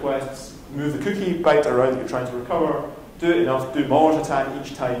GET requests. Move the cookie byte around that you're trying to recover. Do it enough. Do Mahler's attack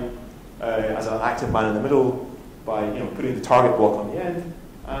each time as an active man in the middle by putting the target block on the end,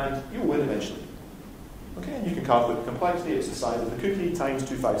 and you'll win eventually. Okay, and you can calculate the complexity. It's the size of the cookie times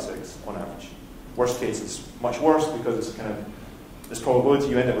 256 on average. Worst case, it's much worse because it's kind of this probability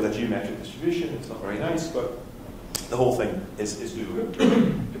you end up with a geometric distribution. It's not very nice, but the whole thing is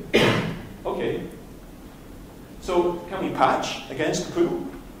doable. Okay. So can we patch against the POODLE?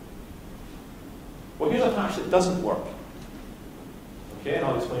 Well, here's a patch that doesn't work. Okay, and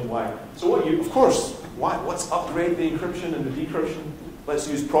I'll explain why. So what's upgrade the encryption and the decryption? Let's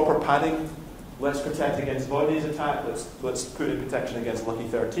use proper padding. let's protect against Voidy's attack, let's put in protection against Lucky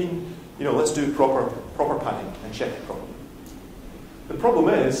 13, let's do proper padding and check it properly. The problem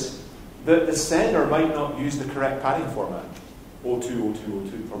is that the sender might not use the correct padding format, 02, 02,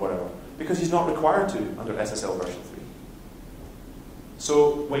 02, or whatever, because he's not required to under SSL version 3.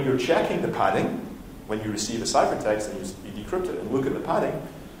 So when you're checking the padding, when you receive a ciphertext and you decrypt it and look at the padding,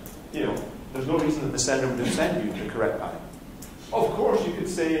 there's no reason that the sender would send you the correct padding. Of course, you could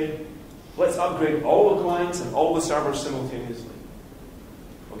say, let's upgrade all the clients and all the servers simultaneously.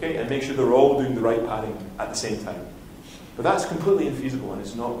 Okay, and make sure they're all doing the right padding at the same time. But that's completely infeasible and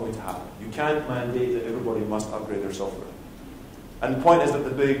it's not going to happen. You can't mandate that everybody must upgrade their software. And the point is that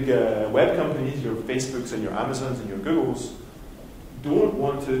the big web companies, your Facebooks and your Amazons and your Googles, don't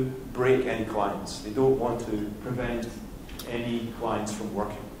want to break any clients. They don't want to prevent any clients from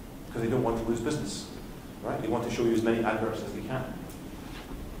working because they don't want to lose business. Right? They want to show you as many adverts as they can.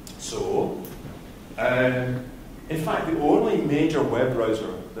 So, in fact, the only major web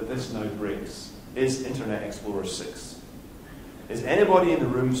browser that this now breaks is Internet Explorer 6. Is anybody in the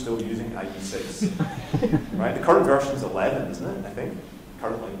room still using IE6? Right? The current version is 11, isn't it? I think.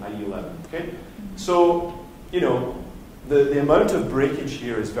 Currently, IE 11. Okay? So, the amount of breakage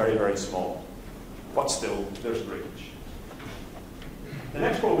here is very, very small. But still, there's breakage. The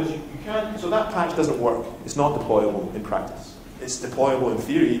next problem is you can't, so that patch doesn't work. It's not deployable in practice. It's deployable in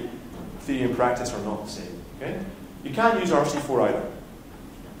theory. Theory and practice are not the same. Okay? You can't use RC4 either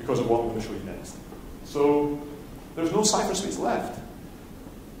because of what I'm going to show you next. So there's no cipher suites left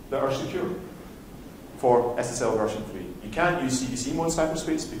that are secure for SSL version 3. You can't use CBC mode cipher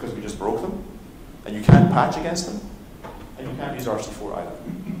suites because we just broke them, and you can't patch against them, and you can't use RC4 either.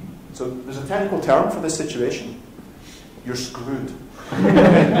 So there's a technical term for this situation. You're screwed.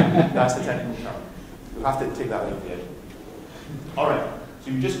 That's the technical term. You'll have to take that out of the edge. All right.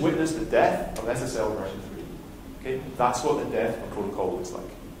 So you just witnessed the death of SSL version 3. Okay? That's what the death of a protocol looks like.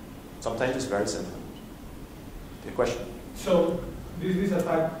 Sometimes it's very simple. Okay, question? So this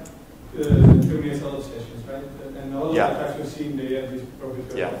attack terminates a lot of sessions, right? And a lot of attacks we've seen, they have this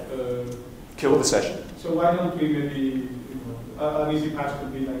property of kill the session. So why don't we maybe, an easy patch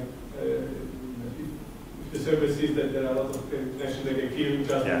could be like, if the server sees that there are a lot of connections that get killed,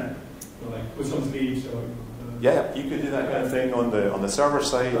 just like put some sleeves or. Yeah, you could do that kind of thing on the server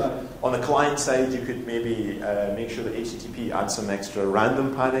side. Right. On the client side, you could maybe make sure that HTTP adds some extra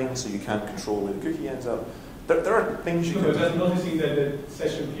random padding so you can't control where the cookie ends up. There are things you can do. Just noticing that the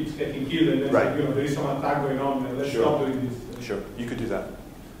session keeps getting killed and then there is some attack going on. Let's stop doing this. Sure, you could do that.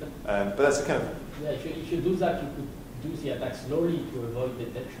 But that's a kind of... Yeah, if you do that, you could do the attack slowly to avoid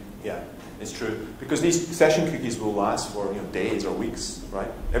detection. Yeah, it's true. Because these session cookies will last for days or weeks, right?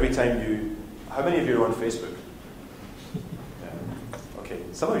 Every time you... How many of you are on Facebook? Okay,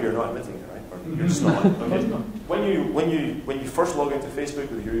 some of you are not admitting it, right? Or you're just not. Okay. When you first log into Facebook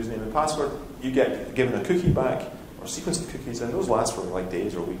with your username and password, you get given a cookie back or a sequence of cookies, and those last for like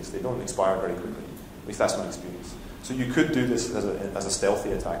days or weeks. They don't expire very quickly. At least that's my experience. So you could do this as a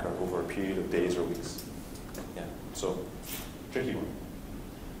stealthy attacker over a period of days or weeks. Yeah. So tricky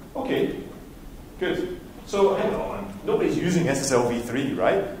one. Okay. Good. So hang on. Nobody's using SSL v3,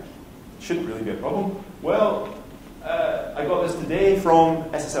 right? Shouldn't really be a problem. Well. I got this today from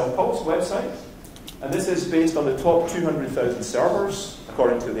SSL Pulse website, and this is based on the top 200,000 servers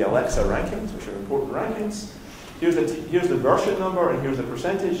according to the Alexa rankings, which are important rankings. Here's the version number, and here's the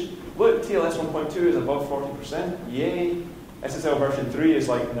percentage. Look, TLS 1.2 is above 40%. Yay! SSL version 3 is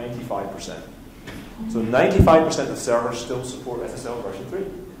like 95%. So 95% of servers still support SSL version 3.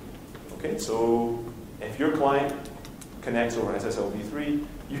 Okay, so if your client connects over SSL v3,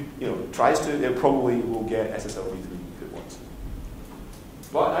 tries to, it probably will get SSL v3 if it wants.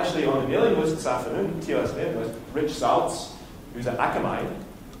 But actually on the mailing list this afternoon, TLS mailing list, Rich Saltz, who's at Akamai.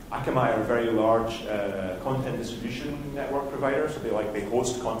 Akamai are a very large content distribution network provider, so they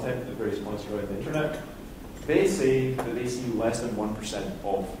host content at various points around the internet. They say that they see less than 1%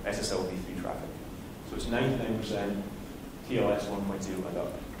 of SSL v3 traffic. So it's 99% TLS 1.0 and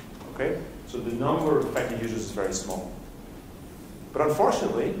up. Okay? So the number of affected users is very small. But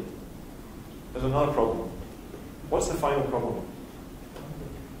unfortunately, there's another problem. What's the final problem?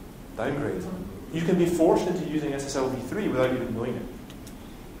 Downgrade. You can be forced into using SSL v3 without even knowing it.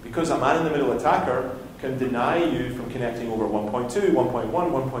 Because a man-in-the-middle attacker can deny you from connecting over 1.2, 1.1,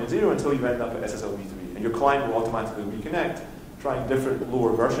 1.0 until you end up at SSL v3. And your client will automatically reconnect, trying different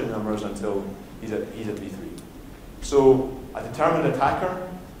lower version numbers until he's at v3. So a determined attacker,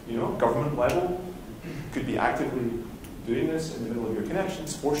 government level, could be actively doing this in the middle of your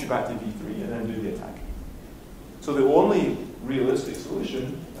connections, force you back to v3, and then do the attack. So the only realistic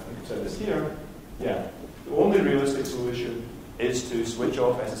solution, I think I've said this here, Yeah. The only realistic solution is to switch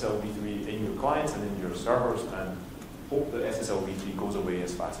off SSL-v3 in your clients and in your servers and hope that SSL-v3 goes away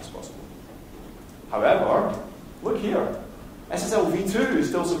as fast as possible. However, look here. SSL-v2 is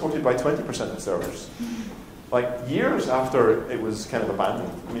still supported by 20% of servers. Like years after it was kind of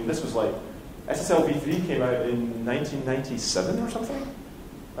abandoned. I mean, this was like, SSL-v3 came out in 1997 or something?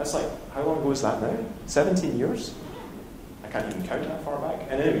 That's like, how long ago is that now? 17 years? I can't even count that far back.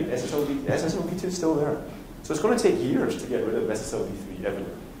 And anyway, SSL-v2 is still there. So it's going to take years to get rid of SSL-v3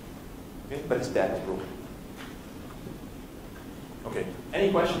 everywhere. Okay? But it's dead, it's broken. Okay,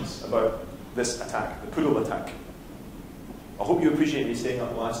 any questions about this attack, the Poodle attack? I hope you appreciate me staying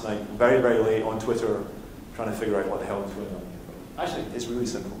up last night, very, very late on Twitter, trying to figure out what the hell is going on. Actually, it's really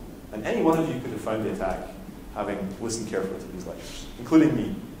simple. And any one of you could have found the attack, having listened carefully to these lectures, including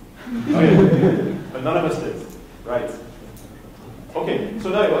me. But none of us did. Right. Okay, so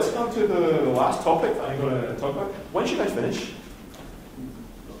now let's come to the last topic I'm going to talk about. When should I finish?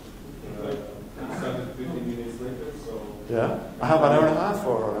 15 minutes later, so... Yeah? I have an hour and a half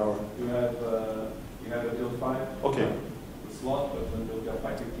or an hour? You have until 5. Okay. Slot, but until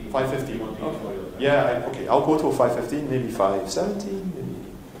 5:15. 5:15. Yeah, okay, I'll go till 5:15, maybe 5:17, maybe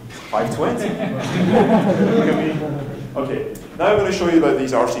 5:20. Okay, now I'm going to show you about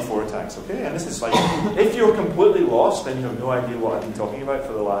these RC4 attacks, okay? And this is like, if you're completely lost and you have no idea what I've been talking about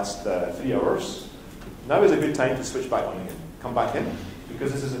for the last 3 hours, now is a good time to switch back on again. Come back in,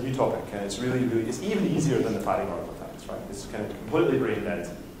 because this is a new topic, and it's really, really, it's even easier than the padding oracle attacks, right? It's kind of completely brain dead,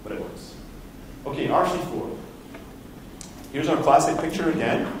 but it works. Okay, RC4. Here's our classic picture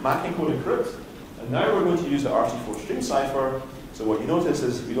again, MAC encode encrypt. And now we're going to use the RC4 stream cipher. So what you notice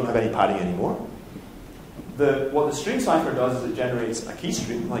is we don't have any padding anymore. What the stream cipher does is it generates a key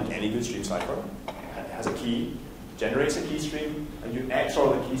stream, like any good stream cipher. It has a key, generates a key stream, and you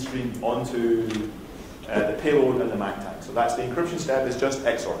XOR the key stream onto the payload and the MAC tag. So that's the encryption step, is just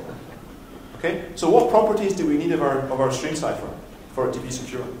XOR. Okay? So what properties do we need of our stream cipher for it to be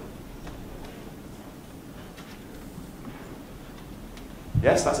secure?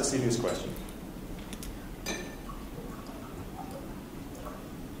 Yes, that's a serious question.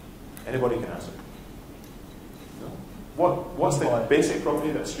 Anybody can answer. No? What's the basic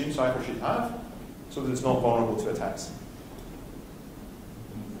property that a stream cipher should have so that it's not vulnerable to attacks?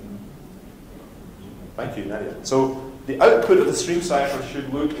 Thank you, Nadia. So the output of the stream cipher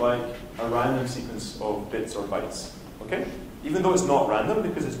should look like a random sequence of bits or bytes. Okay? Even though it's not random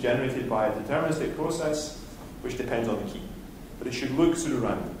because it's generated by a deterministic process which depends on the key. But it should look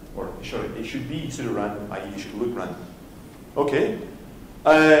pseudo-random, or sorry, it should be pseudo-random, i.e. it should look random. Okay,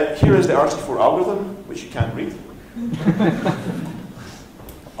 here is the RC4 algorithm, which you can't read.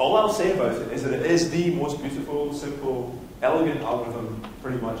 All I'll say about it is that it is the most beautiful, simple, elegant algorithm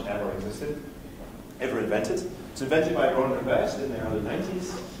pretty much ever existed, ever invented. It's invented by Ron Best in the early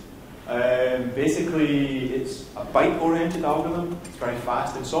 90s. Basically, it's a byte-oriented algorithm. It's very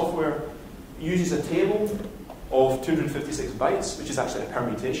fast in software. It uses a table of 256 bytes, which is actually a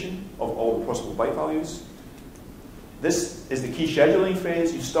permutation of all the possible byte values. This is the key scheduling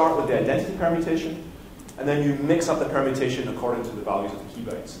phase. You start with the identity permutation, and then you mix up the permutation according to the values of the key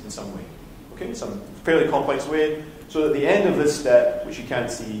bytes in some way. Okay, some fairly complex way. So at the end of this step, which you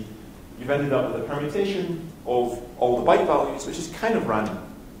can't see, you've ended up with a permutation of all the byte values, which is kind of random.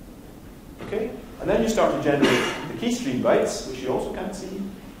 Okay, and then you start to generate the key stream bytes, which you also can't see,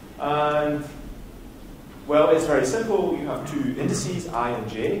 and well, it's very simple. You have two indices, I and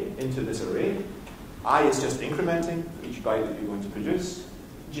j, into this array. I is just incrementing for each byte that you're going to produce.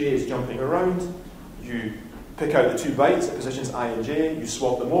 J is jumping around. You pick out the 2 bytes at positions I and j, you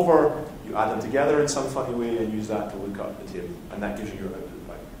swap them over, you add them together in some funny way, and use that to look up the table. And that gives you your output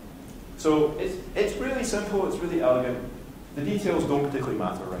byte. So it's really simple, it's really elegant. The details don't particularly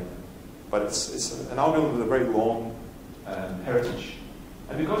matter right now. But it's an algorithm with a very long heritage.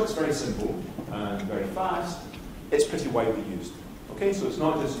 And because it's very simple and very fast, it's pretty widely used. Okay, so it's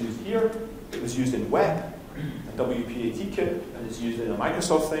not just used here, it was used in web and WPAT kit, and it's used in a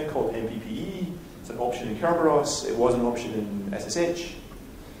Microsoft thing called MPPE. It's an option in Kerberos, it was an option in SSH.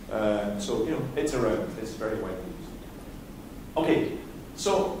 So, you know, it's around, it's very widely used. Okay,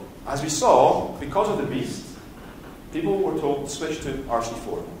 so as we saw, because of the beast, people were told to switch to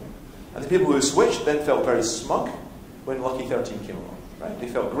RC4. And the people who switched then felt very smug when Lucky 13 came along. Right? They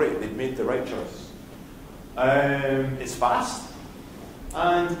felt great, they'd made the right choice. It's fast,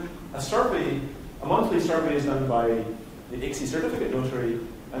 and a monthly survey is done by the ICSI certificate notary,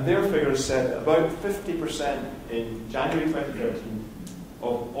 and their figures said about 50% in January 2013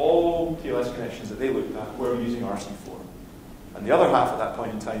 of all TLS connections that they looked at were using RC4. And the other half at that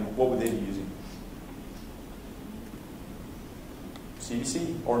point in time, what would they be using?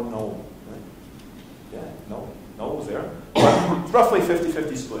 CBC or null. Right? Yeah, null. Null was there. It's roughly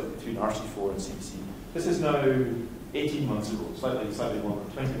 50-50 split between RC4 and CBC. This is now 18 months ago, slightly longer,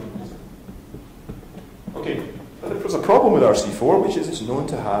 21 months ago. Okay, but there's a problem with RC4, which is it's known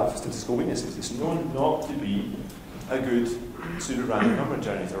to have statistical weaknesses. It's known not to be a good pseudo-random number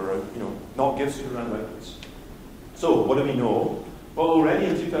generator, or not give pseudo-random outputs. So, what do we know? Well, already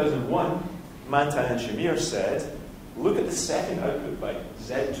in 2001, Mantan and Shamir said, look at the second output byte,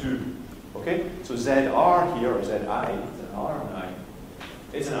 Z2. Okay? So ZR here, or ZI, it's an R and an I.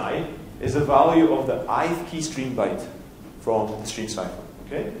 It's an I, is the value of the ith key stream byte from the stream cipher.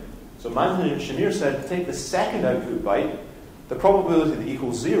 Okay? So Mantan and Shamir said, take the second output byte, the probability that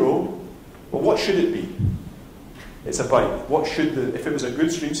equals 0, well, what should it be? It's a byte. What should if it was a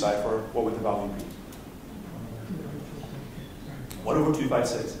good stream cipher, what would the value be? 1 over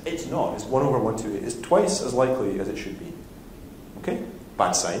 256. It's not. It's 1 over 128. It's twice as likely as it should be. Okay?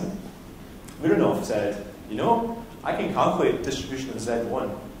 Bad sign. Mironov said, I can calculate the distribution of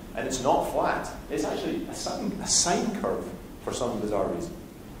Z1, and it's not flat. It's actually a sine curve for some bizarre reason.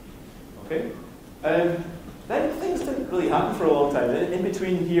 Okay? Then things didn't really happen for a long time. In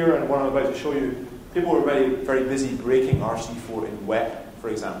between here and what I'm about to show you, people were very, very busy breaking RC4 in WEP, for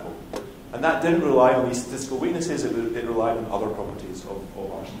example. And that didn't rely on these statistical weaknesses, it relied on other properties of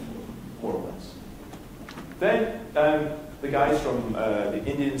RC4, more or less. Then the guys from the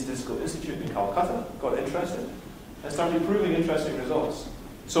Indian Statistical Institute in Calcutta got interested and started proving interesting results.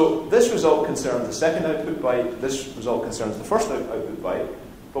 So this result concerns the second output byte, this result concerns the first output byte,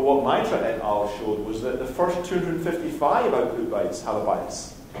 but what Mitra et al. Showed was that the first 255 output bytes have a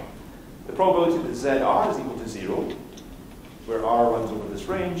bias. The probability that ZR is equal to 0, where R runs over this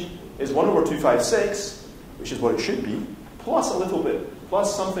range, is 1 over 256, which is what it should be, plus a little bit,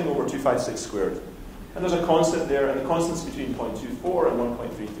 plus something over 256 squared. And there's a constant there, and the constant's between 0.24 and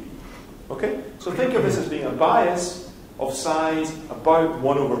 1.33. Okay? So think of this as being a bias of size about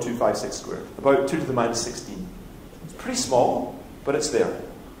 1 over 256 squared, about 2 to the minus 16. It's pretty small, but it's there.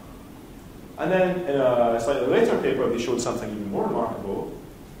 And then in a slightly later paper, they showed something even more remarkable.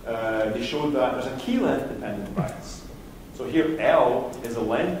 They showed that there's a key length dependent bias. So here L is the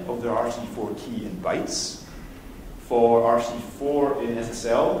length of the RC4 key in bytes. For RC4 in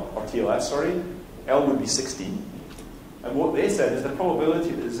SSL, or TLS, sorry, L would be 16. And what they said is the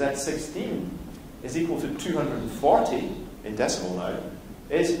probability that Z16 is equal to 240 in decimal now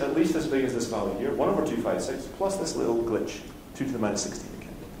is at least as big as this value here, 1 over 256, plus this little glitch, 2 to the minus 16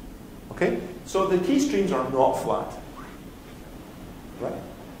 again. Okay? So the key streams are not flat. Right?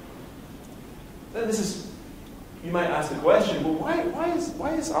 Then this is, you might ask the question, well,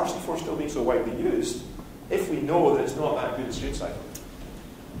 why is RC4 still being so widely used if we know that it's not that good a stream cipher?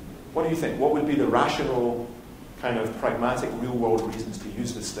 What do you think? What would be the rational, kind of pragmatic, real-world reasons to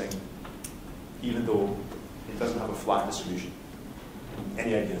use this thing, even though it doesn't have a flat distribution?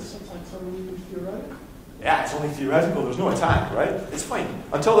 Any ideas? It's like something theoretical. Yeah, it's only theoretical. There's no attack, right? It's fine.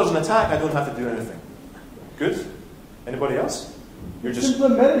 Until there's an attack, I don't have to do anything. Good? Anybody else? You're just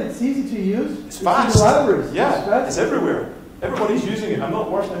implemented. It's easy to use. It's fast. Libraries. Yeah, it's everywhere. Everybody's using it. I'm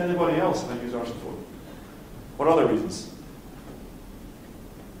not worse than anybody else if I use RC4. What other reasons?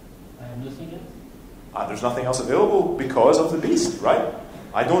 I have nothing else. There's nothing else available because of the beast, right?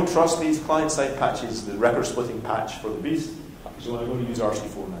 I don't trust these client-side patches, the record-splitting patch for the beast, so I'm going to use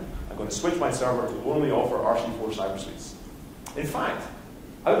RC4 now. I'm going to switch my server to only offer RC4 cyberspace. In fact,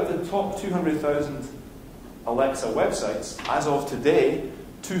 out of the top 200,000 Alexa websites, as of today,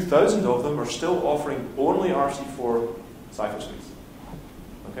 2,000 of them are still offering only RC4 cyberspace.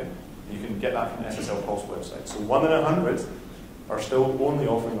 Okay? You can get that from the SSL Pulse website. So 1 in 100 are still only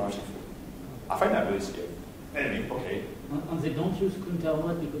offering RC4. I find that really scary. Anyway, okay. And they don't use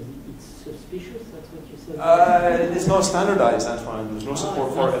countermod because it's suspicious? That's what you said? It's not standardized, Antoine. There's no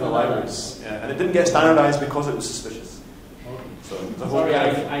support for it in the libraries. Yeah, and it didn't get standardized because it was suspicious. Okay. So there's a whole Sorry,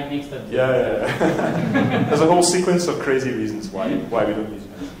 I mixed up. Yeah. There's a whole sequence of crazy reasons why we don't use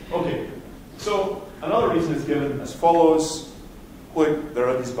it. Okay. So another reason is given as follows. Look, there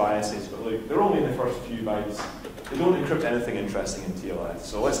are these biases, but look, they're only in the first few bytes. They don't encrypt anything interesting in TLS,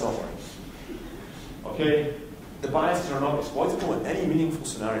 so let's not worry. Okay, the biases are not exploitable in any meaningful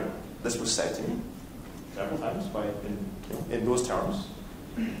scenario. This was said to me several times in those terms.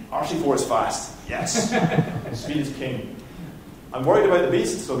 RC4 is fast. Yes. Speed is king. I'm worried about the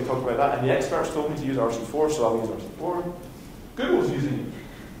beast, so we talked about that, and the experts told me to use RC4, so I'll use RC4. Google's using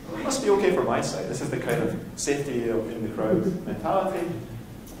it. It must be okay for my site. This is the kind of safety in the crowd mentality.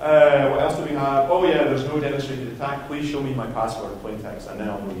 What else do we have? Oh yeah, there's no demonstrated attack. Please show me my password in plain text, and then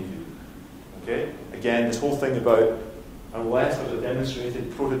I'll believe you. Okay? Again, this whole thing about unless there's a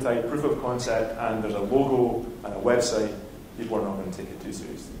demonstrated prototype, proof of concept, and there's a logo and a website, people are not going to take it too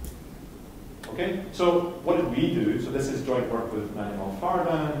seriously. Okay, so what did we do? So this is joint work with Manuel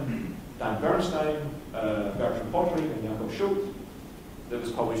Fardan, Dan Bernstein, Bertrand Pottering, and Jakob Schultz. That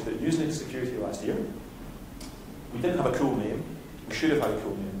was published at Usenix Security last year. We didn't have a cool name. We should have had a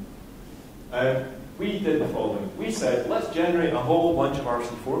cool name. We did the following. We said, let's generate a whole bunch of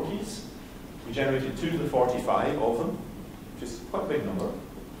RC4 keys. We generated 2 to the 45 of them, which is quite a big number.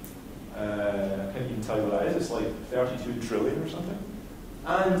 I can't even tell you what that is. It's like 32 trillion or something.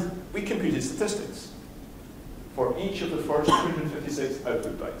 And we computed statistics for each of the first 256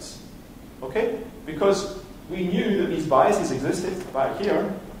 output bytes. Okay? Because we knew that these biases existed back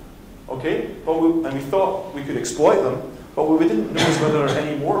here. Okay? And we thought we could exploit them, but what we didn't know is whether there are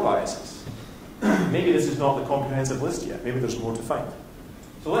any more biases. Maybe this is not the comprehensive list yet. Maybe there's more to find.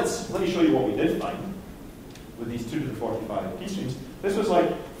 So let me show you what we did find with these 2 to the 45 key streams. This was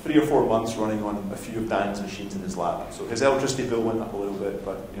like 3 or 4 months running on a few of Dan's machines in his lab. So his electricity bill went up a little bit,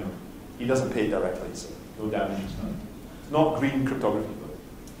 but he doesn't pay directly, so no damage is done. It's not green cryptography. But.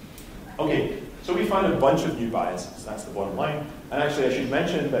 Okay, so we found a bunch of new biases. That's the bottom line. And actually, I should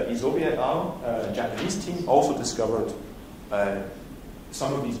mention that Isobe et al., a Japanese team, also discovered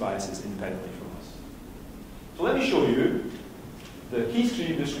some of these biases independently from us. So let me show you the key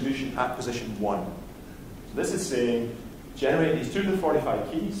stream distribution at position 1. So this is saying, generate these 2 to the 45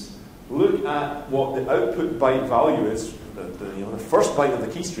 keys, look at what the output byte value is, the first byte of the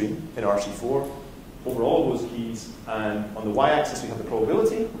key stream in RC4, over all those keys, and on the y-axis we have the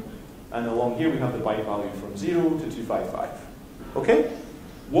probability, and along here we have the byte value from 0 to 255. Okay?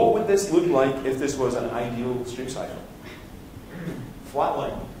 What would this look like if this was an ideal stream cipher? Flat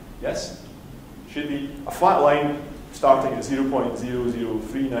line. Yes? Should be a flat line starting at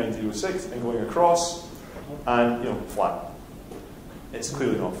 0.003906 and going across, and flat. It's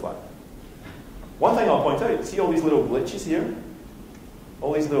clearly not flat. One thing I'll point out, see all these little glitches here?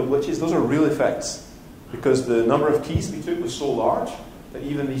 All these little glitches, those are real effects, because the number of keys we took was so large that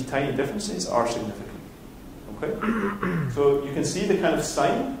even these tiny differences are significant. Okay? So you can see the kind of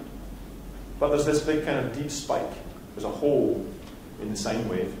sign, but there's this big kind of deep spike. There's a hole in the sine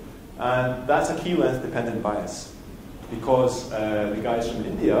wave, and that's a key length dependent bias, because the guys from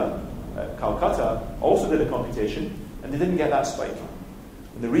India, Calcutta, also did a computation, and they didn't get that spike.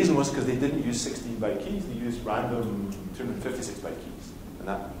 And the reason was because they didn't use 16-byte keys, they used random 256-byte keys, and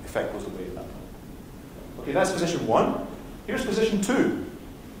that effect goes away at that point. Okay, that's position 1. Here's position 2.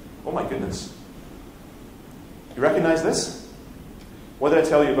 Oh my goodness. You recognize this? What did I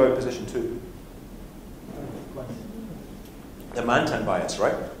tell you about position 2? The Mantan bias,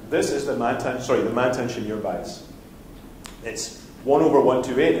 right? This is the Mantan-Shamir bias. It's 1 over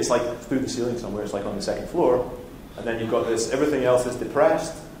 128. It's like through the ceiling somewhere. It's like on the second floor. And then you've got this, everything else is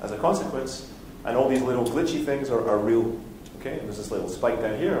depressed as a consequence, and all these little glitchy things are real. Okay? And there's this little spike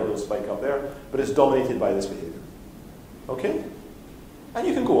down here, a little spike up there, but it's dominated by this behavior. Okay? And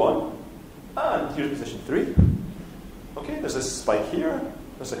you can go on. And here's position 3. Okay, there's this spike here,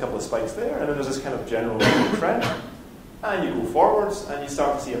 there's a couple of spikes there, and then there's this kind of general trend. And you go forwards, and you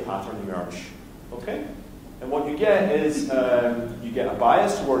start to see a pattern emerge. Okay? And what you get is, you get a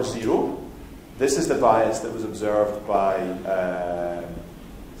bias towards 0. This is the bias that was observed by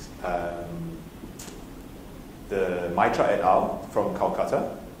the Maitra et al. From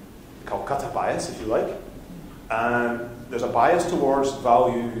Calcutta. The Calcutta bias, if you like. And there's a bias towards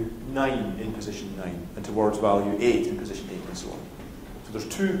value 9 in position 9, and towards value 8 in position 8, and so on. So there's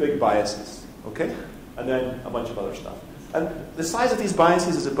 2 big biases, okay? And then a bunch of other stuff. And the size of these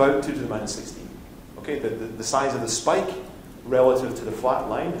biases is about 2 to the minus 16. Okay, the size of the spike relative to the flat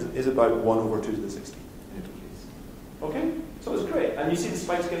line is about 1 over 2 to the 16 in every case. Okay, so it's great. And you see the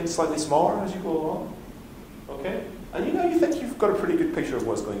spikes getting slightly smaller as you go along. Okay, and you think you've got a pretty good picture of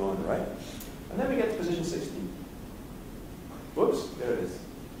what's going on, right? And then we get to position 16. Whoops, there it is.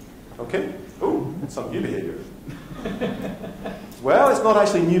 Okay, oh, some new behavior. Well, it's not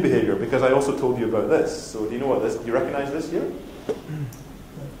actually new behavior, because I also told you about this. So do you know what this, do you recognize this here?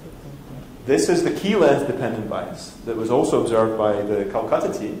 This is the key length dependent bias that was also observed by the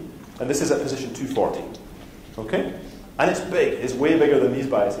Calcutta team, and this is at position 240. Okay? And it's big, it's way bigger than these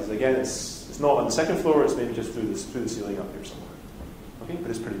biases. Again, it's not on the second floor, it's maybe just through the ceiling up here somewhere. Okay,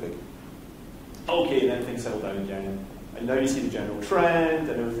 but it's pretty big. Okay, then things settle down again. And now you see the general trend,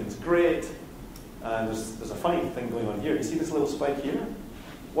 and everything's great. And there's a funny thing going on here. You see this little spike here?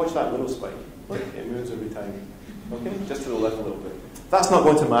 Watch that little spike. Look, it moves every time. Okay, just to the left a little bit. That's not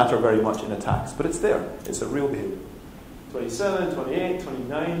going to matter very much in attacks, but it's there. It's a real behavior. 27, 28,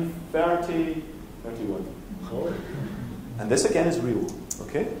 29, 30, 31. And this again is real,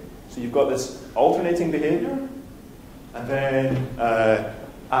 okay? So you've got this alternating behavior, and then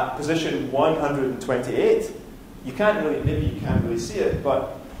at position 128, you can't really, maybe you can't really see it,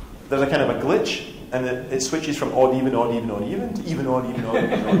 but there's a kind of a glitch, and it switches from odd, even, odd, even, odd, even, to even, odd, even, odd,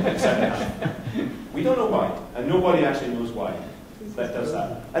 even, odd, etc. We don't know why, and nobody actually knows why that does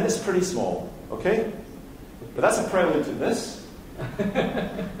that. And it's pretty small, okay? But that's a prelude to this.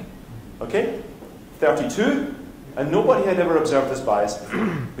 Okay? 32, and nobody had ever observed this bias before,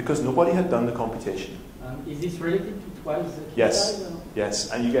 because nobody had done the computation. Is this related to twice the key Yes. size? Or?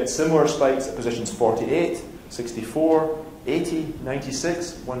 Yes, and you get similar spikes at positions 48, 64, 80,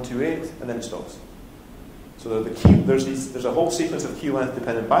 96, 128, and then it stops. So there's a whole sequence of key length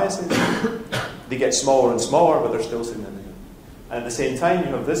dependent biases. They get smaller and smaller, but they're still significant. And at the same time,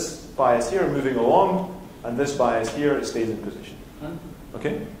 you have this bias here moving along, and this bias here, it stays in position.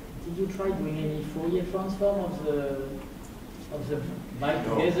 Okay? Did you try doing any Fourier transform of the byte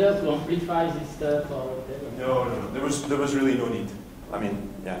together to amplify this stuff or whatever? No. There was really no need. I mean,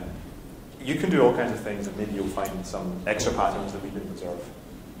 yeah. You can do all kinds of things, and maybe you'll find some extra patterns that we didn't observe.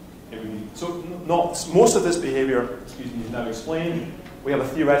 So most of this behavior, is now explained. We have a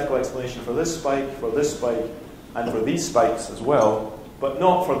theoretical explanation for this spike, and for these spikes as well, but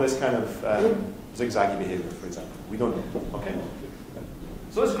not for this kind of zigzaggy behavior, for example. We don't know. Okay?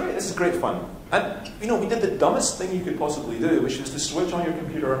 So it's great. This is great fun. And, we did the dumbest thing you could possibly do, which was to switch on your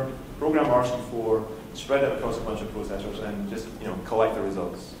computer, program RC4, spread it across a bunch of processors, and just, collect the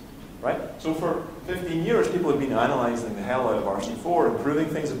results. Right? So for 15 years, people have been analyzing the hell out of RC4, improving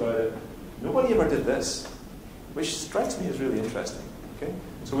things about it. Nobody ever did this, which strikes me as really interesting. Okay?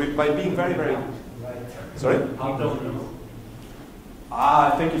 So by being very, very... Sorry?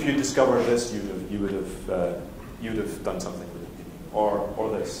 I think if you discovered this, you would have done something with it, or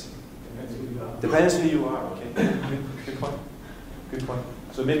this. Depends who you are. Okay. Good point. Good point.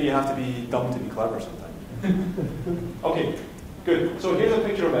 So maybe you have to be dumb to be clever sometimes. Okay. Good. So here's a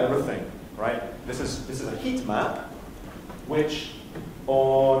picture of everything. Right. This is a heat map, which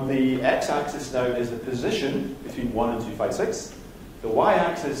on the x-axis now is the position between 1 and 256. The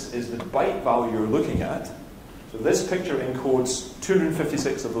y-axis is the byte value you're looking at. So this picture encodes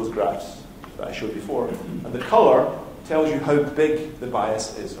 256 of those graphs that I showed before. And the color tells you how big the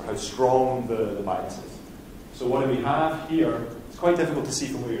bias is, or how strong the bias is. So what do we have here? It's quite difficult to see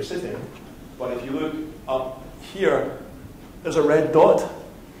from where you're sitting, but if you look up here, there's a red dot,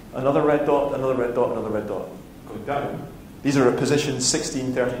 another red dot, another red dot, another red dot going down. These are at positions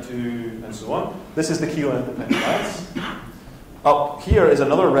 16, 32, and so on. This is the key length dependent bias. Up here is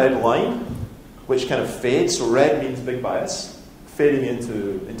another red line, which kind of fades. So red means big bias, fading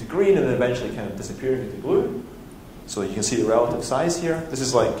into green, and then eventually kind of disappearing into blue. So you can see the relative size here. This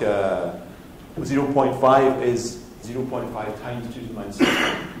is like 0.5 is 0.5 times 2 to the minus 6.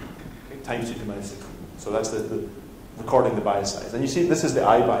 Okay, times 2 to the minus 6. So that's the recording the bias size. And you see this is the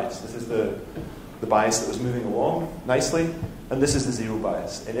I bias. This is the bias that was moving along nicely. And this is the zero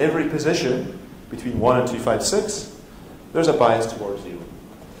bias. In every position between 1 and 256, there's a bias towards 0.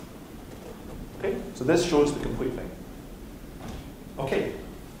 Okay, so this shows the complete thing. Okay,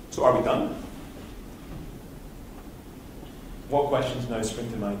 so are we done? What questions now spring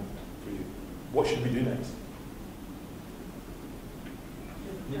to mind for you? What should we do next?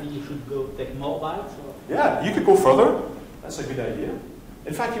 Maybe you should go take more bytes? Or? Yeah, you could go further. That's a good idea.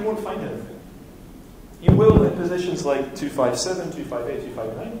 In fact, you won't find anything. You will in positions like 257, 258,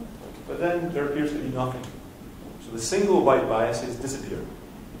 259, but then there appears to be nothing. So the single byte biases disappear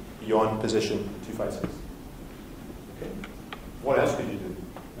beyond position 256. Okay. What else could you do?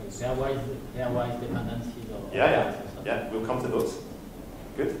 Pairwise dependencies or Yeah, we'll come to those.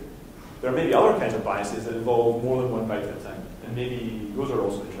 Good. There may be other kinds of biases that involve more than one byte at a time, and maybe those are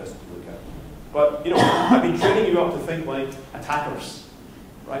also interesting to look at. But, I've been training you up to think like attackers,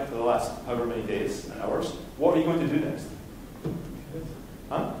 right, for the last however many days and hours. What are you going to do next?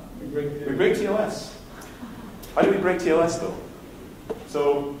 Huh? We break TLS. How do we break TLS, though?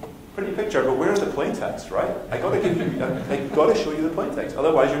 So, pretty picture, but where's the plaintext, right? I got to show you the plaintext.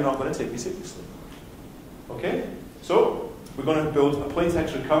 Otherwise, you're not going to take me seriously. Okay? So, we're going to build a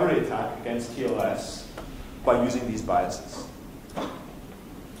plaintext recovery attack against TLS by using these biases.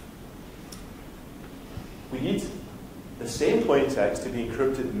 We need the same plaintext to be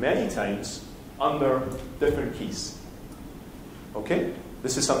encrypted many times under different keys. Okay?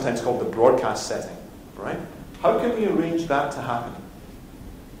 This is sometimes called the broadcast setting, right? How can we arrange that to happen?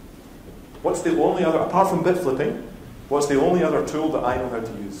 What's the only other, apart from bit flipping, what's the only other tool that I know how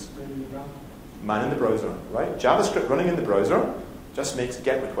to use? Man in the browser, right? JavaScript running in the browser just makes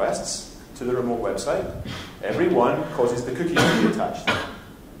GET requests to the remote website. Every one causes the cookie to be attached.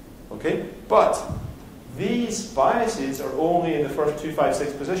 Okay? But these biases are only in the first 2, 5,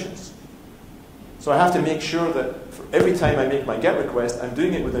 6 positions. So I have to make sure that for every time I make my GET request, I'm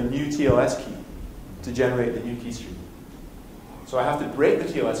doing it with a new TLS key to generate the new key stream. So I have to break the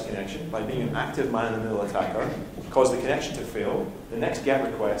TLS connection by being an active man-in-the-middle attacker, cause the connection to fail. The next GET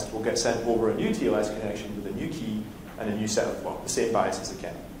request will get sent over a new TLS connection with a new key and a new set of, well, the same biases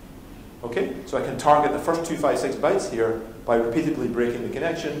again. Okay? So I can target the first 2, 5, 6 bytes here by repeatedly breaking the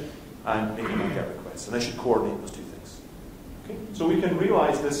connection and making my GET request. And I should coordinate those two things. Okay? So we can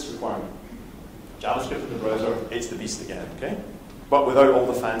realize this requirement. JavaScript in the browser, it's the beast again, okay? But without all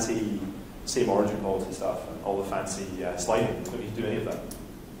the fancy same origin policy stuff and all the fancy sliding. You don't need to do any of that.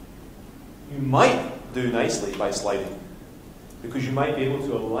 You might do nicely by sliding, because you might be able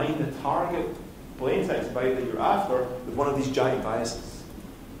to align the target plaintext byte that you're after with one of these giant biases.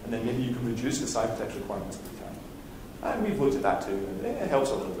 And then maybe you can reduce the ciphertext requirements of the time. And we've looked at that too, and it helps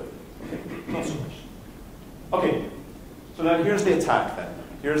a little bit. Okay, not so much. Okay, so now here's the attack then.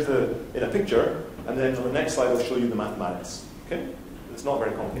 Here's the, in a picture, and then on the next slide I'll show you the mathematics. Okay? It's not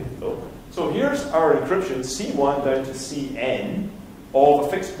very complicated though. So here's our encryption, C1 down to Cn, of a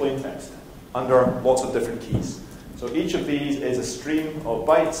fixed plaintext under lots of different keys. So each of these is a stream of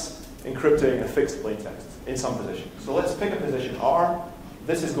bytes encrypting a fixed plaintext in some position. So let's pick a position R.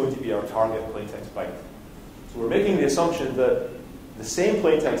 This is going to be our target plaintext byte. So we're making the assumption that the same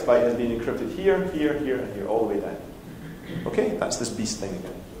plaintext byte has been encrypted here, here, here, and here, all the way down. Okay, that's this beast thing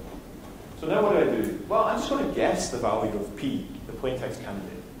again. So now what do? Well, I'm just going to guess the value of P, the plaintext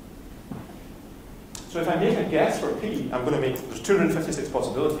candidate. So if I make a guess for P, I'm going to make, there's 256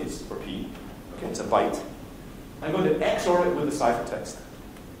 possibilities for P. Okay, it's a byte. I'm going to XOR it with the ciphertext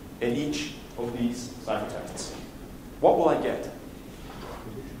in each of these ciphertexts. What will I get?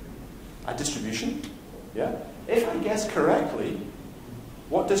 A distribution? Yeah. If I guess correctly,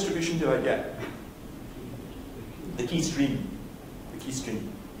 what distribution do I get? The key stream. The key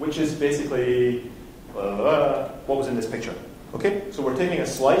stream. Which is basically what was in this picture. Okay? So we're taking a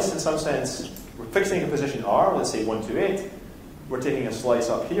slice in some sense. We're fixing a position R, let's say 128. We're taking a slice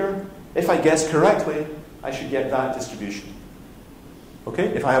up here. If I guess correctly, I should get that distribution. Okay?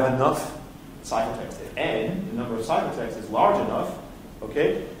 If I have enough ciphertext. If N, the number of ciphertext, is large enough,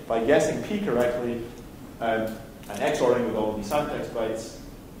 okay, by guessing P correctly and XORing with all of these ciphertext bytes,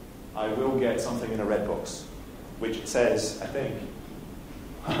 I will get something in a red box, which says, I think,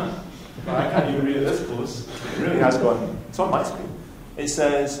 I can't even read it this close. It really has gone. It's on my screen. It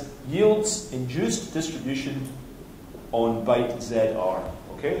says, yields induced distribution on byte ZR.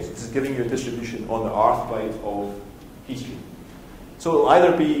 Okay, so this is giving you a distribution on the rth byte of key stream. So it'll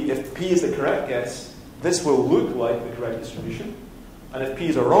either be, if P is the correct guess, this will look like the correct distribution. And if P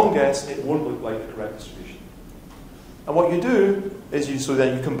is a wrong guess, it won't look like the correct distribution. And what you do is so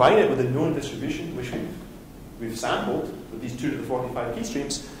then you combine it with a known distribution, which we've sampled with these 2 to the 45 key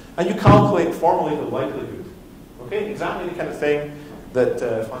streams, and you calculate formally the likelihood. Okay, exactly the kind of thing that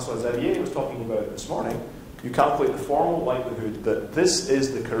François Xavier was talking about this morning. You calculate the formal likelihood that this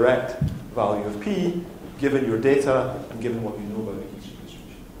is the correct value of P, given your data and given what you know about the key stream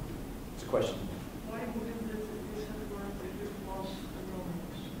distribution. It's a question. Why wouldn't this have worked if it was a wrong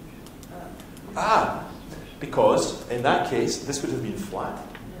distribution? Because in that case, this would have been flat.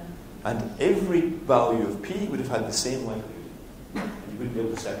 Yeah. And every value of P would have had the same likelihood. You wouldn't be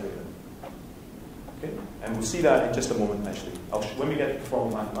able to separate them. Okay? And we'll see that in just a moment, actually. When we get to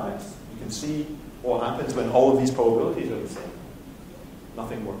formal mathematics, you can see what happens when all of these probabilities are the same.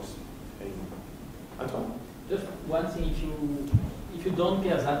 Nothing works anymore. Antoine? Just one thing, if you don't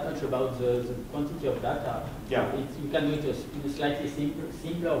care that much about the quantity of data, yeah, you can do it in a slightly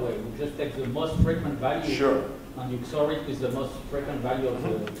simpler way. You just take the most frequent value, sure, and you XOR it with the most frequent value of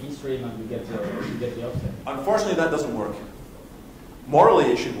the key stream, and you get the offset. Unfortunately, that doesn't work. Morally,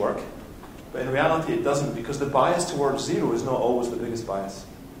 it should work, but in reality, it doesn't, because the bias towards 0 is not always the biggest bias.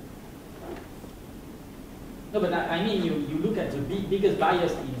 No, but I mean, you look at the biggest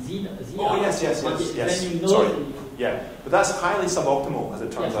bias in Z. Oh, yes. Then you know. Sorry. Yeah, but that's highly suboptimal, as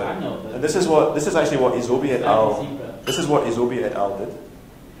it turns out. I know, and this is actually what Isobi et al. This is what Isobi et al. Did,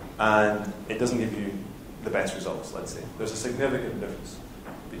 and it doesn't give you the best results. Let's say there's a significant difference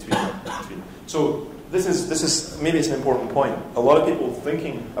between. So this is maybe it's an important point. A lot of people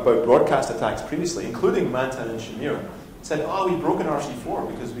thinking about broadcast attacks previously, including Mantan and Shamir, said, "Oh, we've broken RC4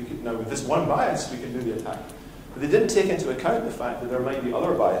 because we could now with this one bias we can do the attack." But they didn't take into account the fact that there might be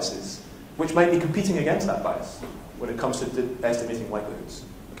other biases which might be competing against that bias when it comes to estimating likelihoods.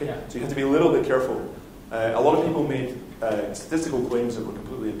 Okay? Yeah. So you have to be a little bit careful. A lot of people made statistical claims that were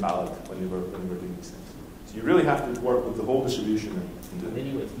completely invalid when they were doing these things. So you really have to work with the whole distribution and do it.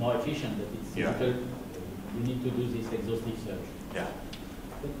 Anyway, it's more efficient, but it's difficult. You need to do this exhaustive search. Yeah.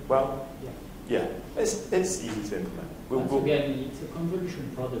 Well, yeah, it's easy to implement. Again, it's a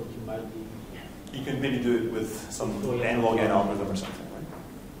convolution product. You might be. You can maybe do it with some n log n algorithm or something, right?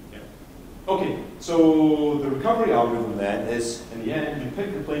 Yeah. Okay, so the recovery algorithm then is, in the end, you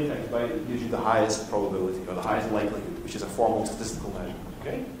pick the plaintext byte that gives you the highest probability or the highest likelihood, which is a formal statistical measure.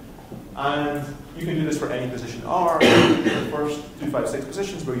 Okay, and you can do this for any position R, the first 2, 5, 6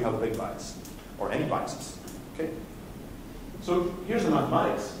 positions where you have a big bias or any biases. Okay, so here's the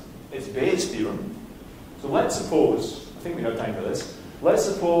mathematics. It's Bayes' theorem. So let's suppose, I think we have time for this. Let's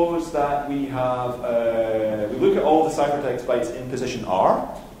suppose that we have, we look at all the ciphertext bytes in position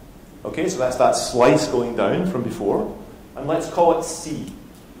R. Okay, so that's that slice going down from before. And let's call it C.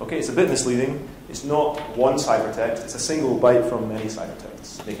 Okay, it's a bit misleading. It's not one ciphertext. It's a single byte from many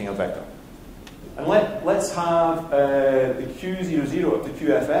ciphertexts, making a vector. And let's have the Q00 up to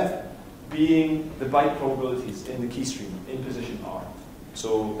QFF being the byte probabilities in the key stream in position R.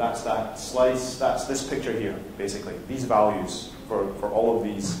 So that's that slice, that's this picture here, basically. These values for all of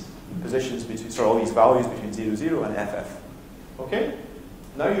these positions between, sorry, all these values between 0, 0 and FF. Okay?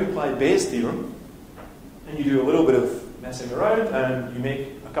 Now you apply Bayes' theorem, and you do a little bit of messing around, and you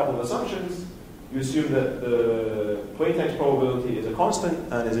make a couple of assumptions. You assume that the plaintext probability is a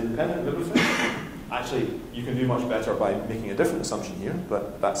constant and is independent of everything. Actually, you can do much better by making a different assumption here,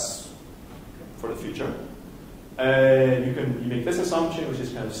 but that's for the future. You make this assumption, which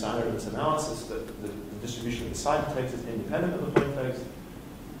is kind of standard in this analysis, that the distribution of the ciphertext is independent of the plaintext.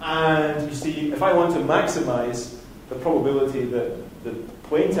 And you see, if I want to maximize the probability that the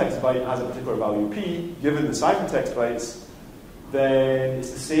plaintext byte has a particular value p, given the ciphertext bytes, then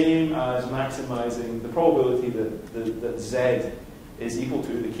it's the same as maximizing the probability that z is equal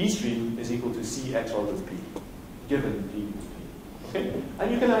to, the key stream is equal to c XOR with p, given p equals p. Okay?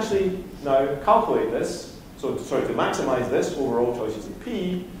 And you can actually now calculate this. So, sorry, to maximize this over all choices of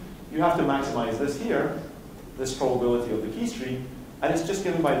p, you have to maximize this here, this probability of the key stream, and it's just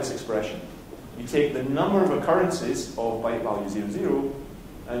given by this expression. You take the number of occurrences of byte value 0, 0,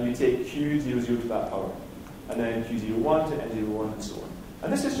 and you take Q00 to that power, and then Q01 to N01 and so on.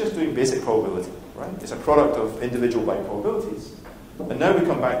 And this is just doing basic probability, right? It's a product of individual byte probabilities. And now we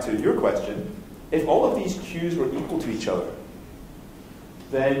come back to your question. If all of these Qs were equal to each other,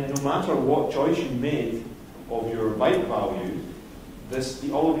 then no matter what choice you made of your byte value,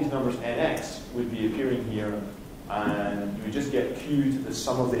 all of these numbers nx would be appearing here, and you would just get q to the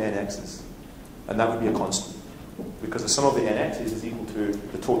sum of the nx's. And that would be a constant, because the sum of the nx's is equal to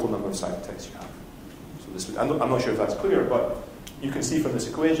the total number of ciphertexts you have. So this I'm not sure if that's clear, but you can see from this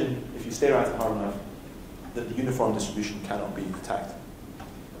equation, if you stare at it hard enough, that the uniform distribution cannot be attacked.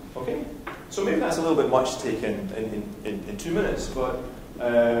 Okay? So maybe that's a little bit much to take in 2 minutes, but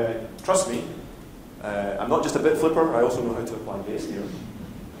trust me, I'm not just a bit flipper, I also know how to apply Bayes' theorem.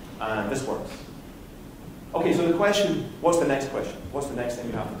 And this works. Okay, so the question, what's the next question? What's the next thing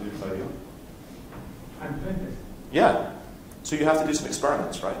you have to do, Claudio? Yeah. So you have to do some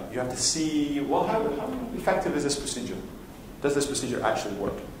experiments, right? You have to see, well, how effective is this procedure? Does this procedure actually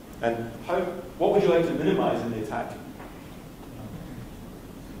work? And what would you like to minimize in the attack?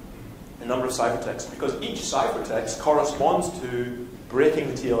 The number of ciphertexts. Because each ciphertext corresponds to breaking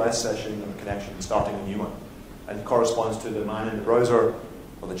the TLS session or connection and starting a new one. And it corresponds to the man in the browser,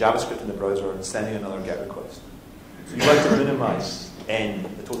 or the JavaScript in the browser, and sending another GET request. So you like to minimize n,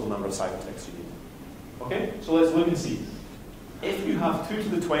 the total number of ciphertexts you need. Okay, so let's look and see. If you have 2 to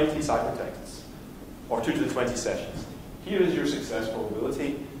the 20 ciphertexts, or 2 to the 20 sessions, here is your success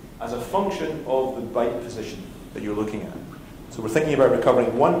probability as a function of the byte position that you're looking at. So we're thinking about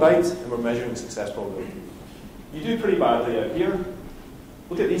recovering one byte, and we're measuring success probability. You do pretty badly out here.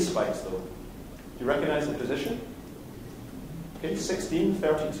 Look at these spikes, though. Do you recognize the position? Okay, 16,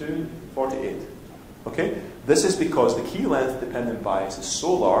 32, 48. Okay, this is because the key length dependent bias is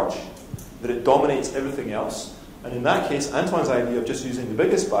so large that it dominates everything else. And in that case, Antoine's idea of just using the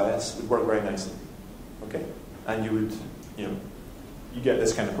biggest bias would work very nicely. Okay, and you would, you get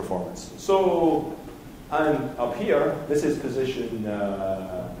this kind of performance. So, and up here, this is position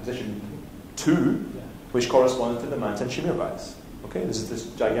 2, which corresponds to the Manton-Shamir bias. Okay, this is this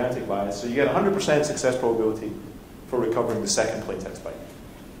gigantic bias. So you get 100% success probability for recovering the second plaintext byte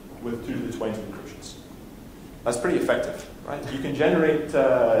with 2 to the 20 encryptions. That's pretty effective, right? You can generate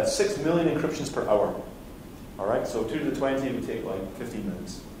 6 million encryptions per hour. All right, so 2 to the 20 would take like 15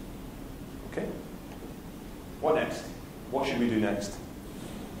 minutes. Okay? What next? What should we do next?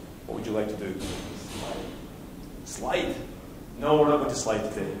 What would you like to do? Slide. No, we're not going to slide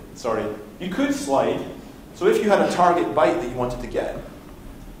today. Sorry. You could slide. So if you had a target byte that you wanted to get,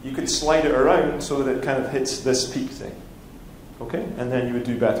 you could slide it around so that it kind of hits this peak thing. Okay? And then you would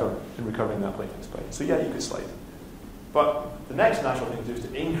do better in recovering that plaintext byte. So yeah, you could slide. But the next natural thing to do is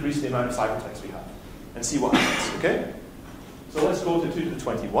to increase the amount of ciphertext we have and see what happens. Okay? So let's go to 2 to the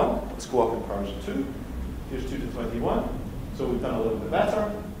 21. Let's go up in Persian 2. Here's 2 to the 21. So we've done a little bit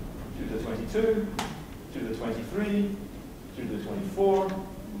better. 2 to the 22, 2 to the 23, 2 to the 24.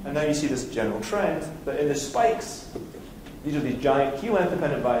 And now you see this general trend that in the spikes, these are these giant key length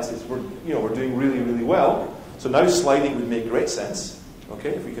dependent biases. We're doing really, really well. So now sliding would make great sense,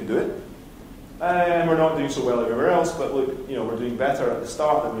 okay, if we can do it. And we're not doing so well everywhere else, but look, we're doing better at the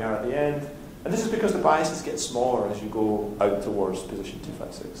start than we are at the end. And this is because the biases get smaller as you go out towards position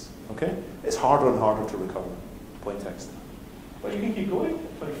 256. Okay? It's harder and harder to recover plain text. But you can keep going.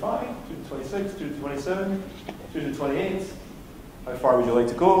 25, 2 to 26, 2 to 27, 2 to 28. How far would you like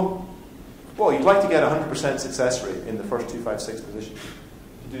to go? Well, you'd like to get 100% success rate in the first 256 position.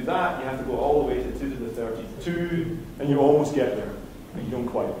 To do that, you have to go all the way to 2 to the 32, and you almost get there. But you don't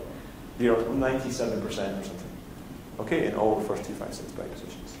quite. You're 97% or something. Okay, in all the first 256 byte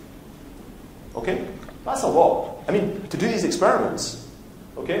positions. Okay, that's a lot. I mean, to do these experiments,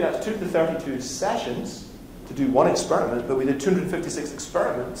 okay, that's 2 to the 32 sessions to do one experiment, but we did 256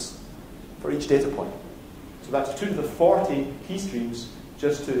 experiments for each data point. So that's 2 to the 40 key streams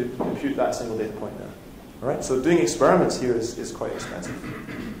just to compute that single data point there. All right, so doing experiments here is quite expensive.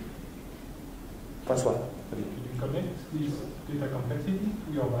 Francois? Did you connect this data complexity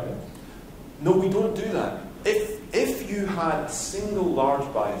to your bias? No, we don't do that. If you had a single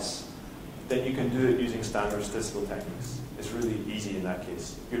large bias, then you can do it using standard statistical techniques. It's really easy in that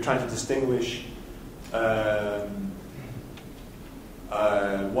case. You're trying to distinguish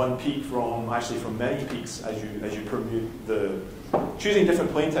one peak from many peaks as you permute choosing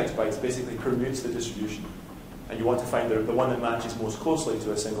different plaintext bytes basically permutes the distribution. And you want to find the one that matches most closely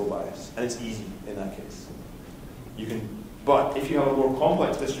to a single bias. And it's easy in that case. But if you have a more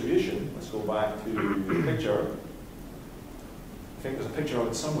complex distribution, let's go back to the picture. I think there's a picture of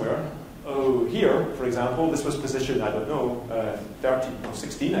it somewhere. Oh, here, for example, this was position,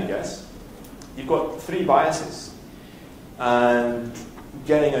 16, I guess. You've got 3 biases. And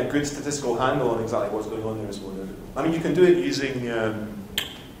getting a good statistical handle on exactly what's going on there is more difficult. I mean, you can do it using,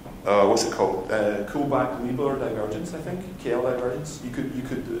 what's it called? Kullback-Leibler divergence, I think. KL divergence. You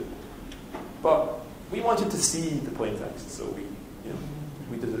could do it. But we wanted to see the plaintext, so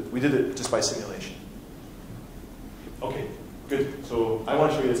we did it just by simulation. Okay, good. So I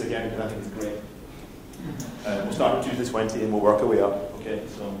want to show you this again because I think it's great. We'll start with 2 to the 20 and we'll work our way up. Okay,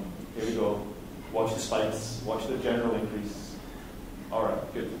 so here we go. Watch the spikes. Watch the general increase. All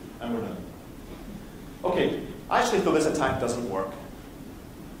right, good. And we're done. Okay, I actually feel this attack doesn't work.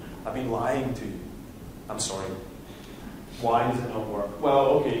 I've been lying to you. I'm sorry. Why does it not work? Well,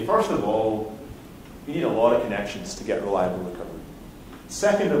 okay, first of all, you need a lot of connections to get reliable recovery.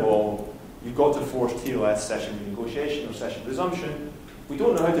 Second of all, you've got to force TLS session renegotiation or session resumption. We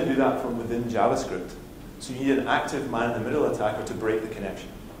don't know how to do that from within JavaScript. So you need an active man-in-the-middle attacker to break the connection,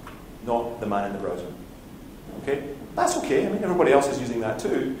 not the man in the browser. Okay? That's okay. I mean, everybody else is using that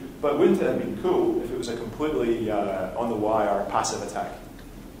too. But wouldn't it have been cool if it was a completely on-the-wire passive attack?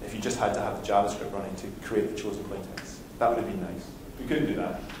 If you just had to have the JavaScript running to create the chosen plaintext. That would have been nice. We couldn't do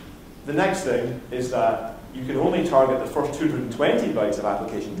that. The next thing is that you can only target the first 220 bytes of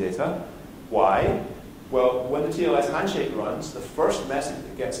application data. Why? Well, when the TLS handshake runs, the first message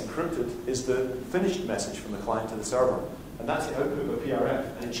that gets encrypted is the finished message from the client to the server. And that's the output of a PRF.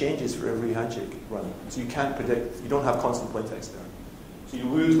 And it changes for every handshake run. So you can't predict, you don't have constant plaintext there. So you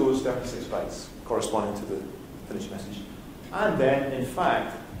lose those 36 bytes corresponding to the finished message. And then, in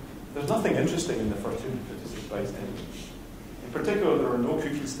fact, there's nothing interesting in the first 256 bytes anyway. In particular, there are no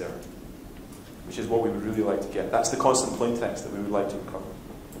cookies there, which is what we would really like to get. That's the constant plaintext that we would like to recover.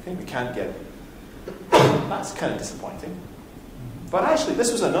 Okay, we can't get it. That's kind of disappointing. But actually,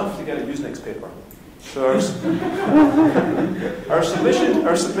 this was enough to get a Usenix paper. So our submission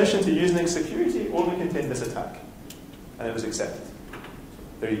to Usenix security only contained this attack. And it was accepted.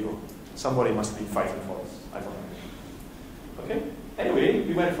 There you go. Somebody must be fighting for us. I don't know. Okay? Anyway,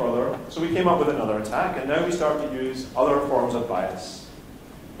 we went further. So we came up with another attack, and now we start to use other forms of bias.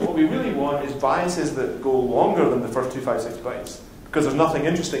 What we really want is biases that go longer than the first 256 bytes, because there's nothing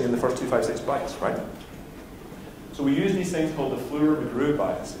interesting in the first 256 bytes, right? So we use these things called the Fleur-Magruh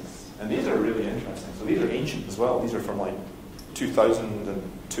biases. And these are really interesting. So these are ancient as well. These are from like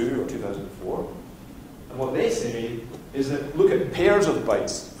 2002 or 2004. And what they say is that look at pairs of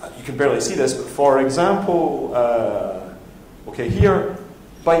bytes. You can barely see this, but for example, Okay, here,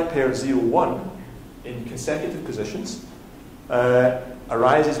 byte pair 0, 1 in consecutive positions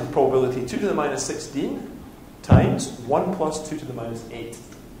arises with probability 2 to the minus 16 times 1 plus 2 to the minus 8.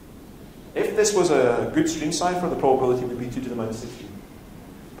 If this was a good stream cipher, the probability would be 2 to the minus 16.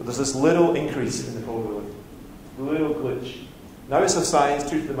 But there's this little increase in the probability, a little glitch. Now it's of size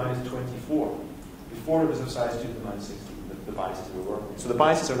 2 to the minus 24. Before it was of size 2 to the minus 16, the biases were working. So the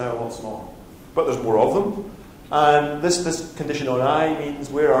biases are now a lot smaller. But there's more of them. And this condition on I means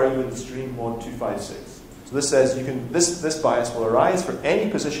where are you in the stream mod 256. So this says you can this bias will arise for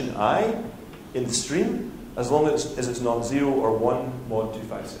any position I in the stream as long as it's non-zero or 1 mod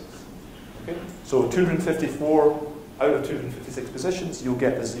 256. Okay? So 254 out of 256 positions, you'll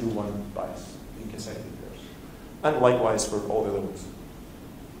get the 0-1 bias in consecutive pairs. And likewise for all the other ones.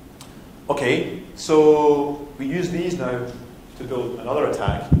 Okay, so we use these now to build another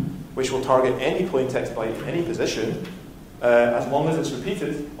attack, which will target any plaintext byte in any position, as long as it's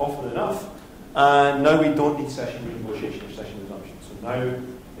repeated often enough. And now we don't need session renegotiation or session resumption. So now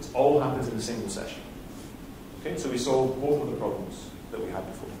it all happens in a single session. Okay, so we solved both of the problems that we had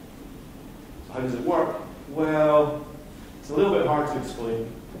before. So how does it work? Well, it's a little bit hard to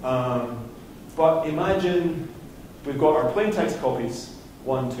explain. But imagine we've got our plaintext copies,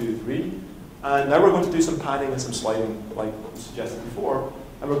 1, 2, 3, and now we're going to do some padding and some sliding, like suggested before,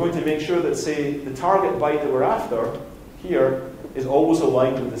 and we're going to make sure that, say, the target byte that we're after here is always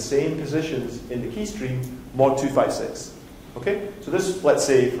aligned with the same positions in the key stream, mod 256. Okay? So this, let's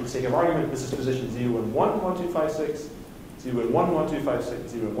say, for the sake of argument, this is position 0 and 1 mod 256, 0 and 1 mod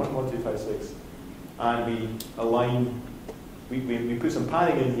 256, 0 and 1 mod 256, and we align, we put some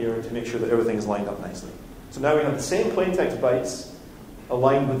padding in here to make sure that everything is lined up nicely. So now we have the same plaintext bytes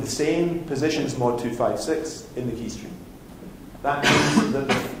aligned with the same positions mod 256 in the key stream. That means that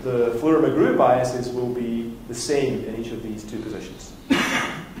the Fleur-Magru biases will be the same in each of these two positions.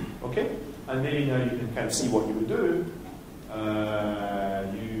 Okay? And maybe now you can kind of see what you would do.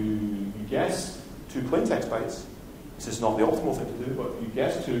 You guess 2 plaintext bytes. This is not the optimal thing to do, but you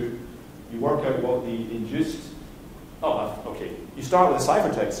guess 2. You work out what the induced... Oh, okay. You start with a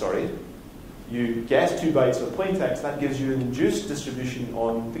ciphertext, sorry. You guess 2 bytes of plaintext. That gives you an induced distribution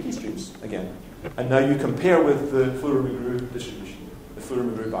on the key streams again. And now you compare with the Fleur-Magru distribution, the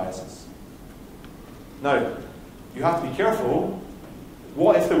Fleur-Magru biases. Now, you have to be careful.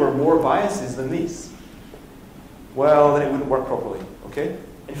 What if there were more biases than these? Well, then it wouldn't work properly. Okay?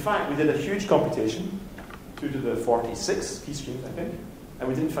 In fact, we did a huge computation, 2 to the 46 key streams, I think, and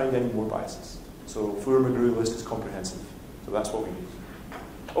we didn't find any more biases. So Fleur-Magru list is comprehensive. So that's what we use.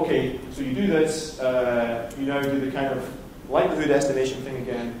 Okay, so you do this. You now do the kind of likelihood estimation thing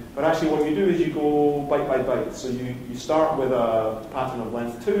again. But actually what you do is you go byte by byte. So you start with a pattern of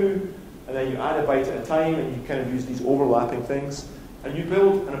length 2, and then you add a byte at a time, and you kind of use these overlapping things. And you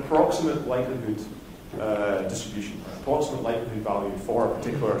build an approximate likelihood distribution, an approximate likelihood value for a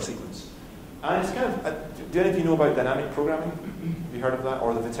particular sequence. And it's kind of, do any of you know about dynamic programming? Have you heard of that?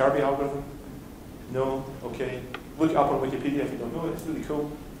 Or the Viterbi algorithm? No? Okay. Look it up on Wikipedia if you don't know it. It's really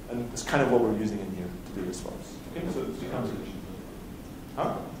cool. And it's kind of what we're using in here to do this for us. Okay, so it's become a solution.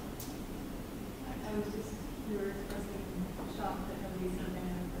 Huh? I was just, you were expressing shock that nobody's seen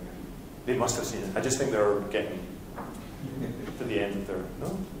dynamic programming. They must have seen it. I just think they're getting to the end of their...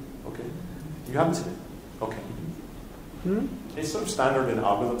 No? Okay. You haven't seen it? Okay. It's sort of standard in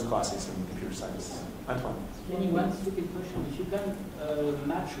algorithms classes in computer science. Antoine? Kenny, one stupid question. If you can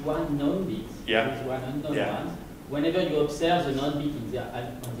match one known bit with one unknown one, whenever you observe the known bit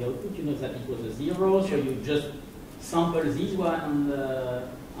on the output, you know that it was a 0, so you just sample this one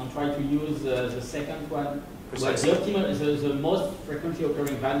and try to use the second one. Precisely. Well, the optimal, the most frequently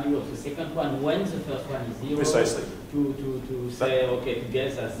occurring value of the second one when the first one is 0. Precisely. To say, okay, to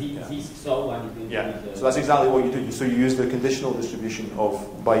guess that this so one is going to be so that's exactly what you do. So you use the conditional distribution of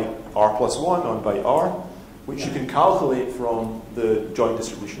byte r plus 1 on byte r, which you can calculate from the joint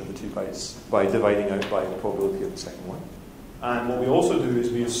distribution of the 2 bytes by dividing out by the probability of the second one. And what we also do is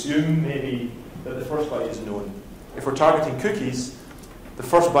we assume maybe that the first byte is known. If we're targeting cookies, the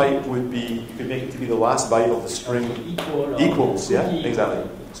first byte would be, you could make it to be the last byte of the string equals, yeah, exactly.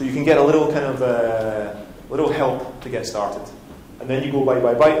 So you can get a little kind of little help to get started. And then you go byte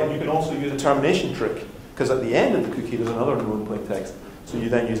by byte, and you can also use a termination trick, because at the end of the cookie there's another known plaintext. So you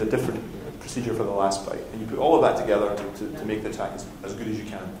then use a different procedure for the last byte. And you put all of that together to make the attack as good as you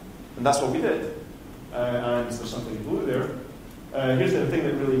can. And that's what we did. And there's something in blue there. Here's the thing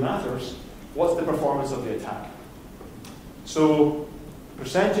that really matters. What's the performance of the attack? So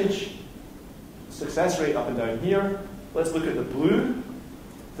percentage success rate up and down here. Let's look at the blue.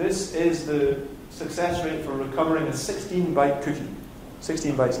 This is the success rate for recovering a 16-byte cookie,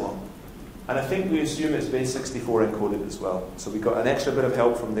 16 bytes long. And I think we assume it's base 64 encoded as well. So we got an extra bit of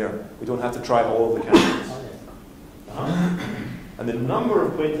help from there. We don't have to try all of the candidates. And the number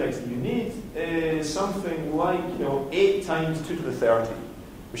of plaintext that you need is something like 8 times 2 to the 30,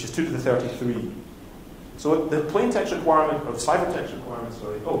 which is 2 to the 33. So the plaintext requirement, or the ciphertext requirement,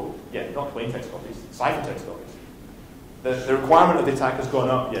 not plaintext copies, ciphertext copies. The requirement of the attack has gone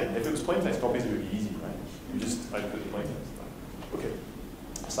up, yeah. If it was plaintext copies, it would be easy, right? You just output the plaintext. Okay,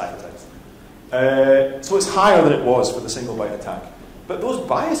 ciphertext. So it's higher than it was for the single byte attack. But those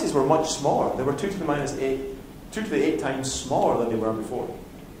biases were much smaller. They were 2 to the 8 times smaller than they were before.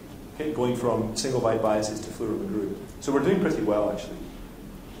 Okay, going from single byte biases to Fleur-Magru. So we're doing pretty well, actually.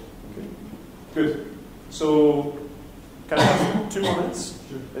 Okay, good. So, can I have 2 more minutes?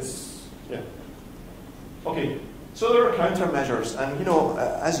 Sure. Yeah. Okay. So there are countermeasures, and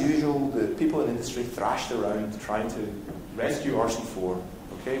as usual, the people in industry thrashed around trying to rescue RC4,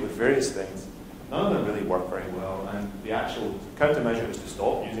 okay, with various things. None of them really work very well, and the actual countermeasure is to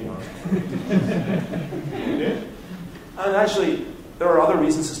stop using RC4. Okay? And actually, there are other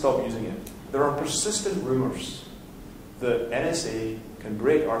reasons to stop using it. There are persistent rumors that NSA can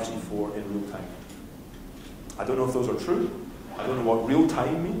break RC4 in real time. I don't know if those are true. I don't know what real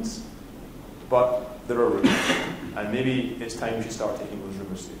time means, but there are rumors. And maybe it's time we should start taking those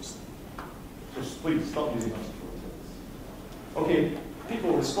rumors seriously. So please, stop using RC4. Okay,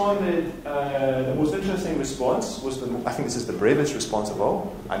 people responded. The most interesting response was, I think this is the bravest response of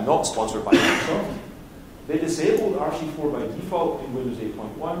all. I'm not sponsored by Microsoft. They disabled RC4 by default in Windows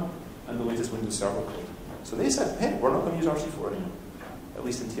 8.1 and the latest Windows Server code. So they said, hey, we're not going to use RC4 anymore, at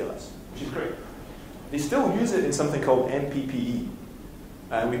least in TLS, which is great. They still use it in something called MPPE,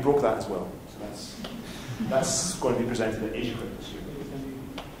 and we broke that as well. So that's going to be presented at AsiaCrypt this year.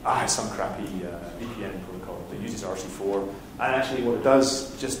 It's some crappy VPN protocol that uses RC4. And actually what it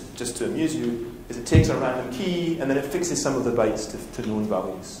does, just to amuse you, is it takes a random key and then it fixes some of the bytes to known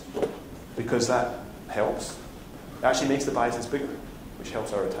values. Because that helps. It actually makes the biases bigger, which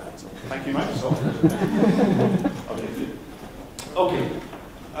helps our attack. So thank you, Microsoft. Okay.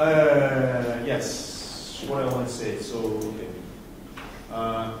 Yes, what I want to say. So,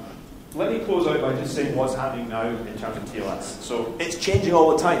 okay. Let me close out by just saying what's happening now in terms of TLS. So it's changing all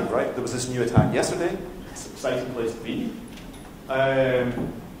the time, right? There was this new attack yesterday. It's an exciting place to be. I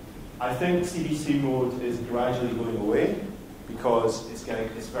think CBC mode is gradually going away because it's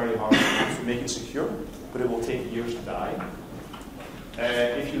very hard to make it secure, but it will take years to die.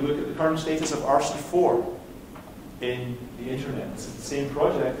 If you look at the current status of RC4 in the internet, it's the same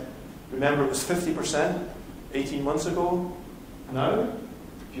project. Remember, it was 50% 18 months ago. Now,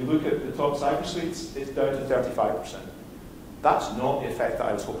 if you look at the top cyber suites, it's down to 35%. That's not the effect that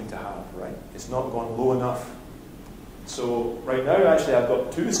I was hoping to have, right? It's not gone low enough. So right now, actually, I've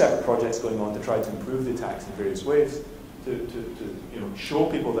got 2 separate projects going on to try to improve the attacks in various ways, to show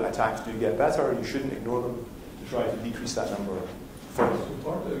people that attacks do get better. You shouldn't ignore them, to try to decrease that number further. So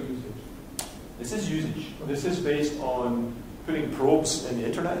Porto usage? This is usage. This is based on putting probes in the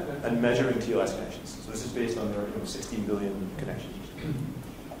internet and measuring TLS connections. So this is based on their 16 billion connections.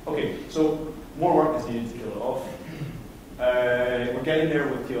 Okay, so more work is needed to kill it off. We're getting there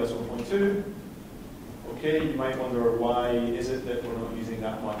with TLS 1.2. Okay, you might wonder why is it that we're not using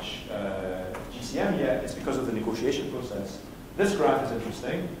that much GCM yet? It's because of the negotiation process. This graph is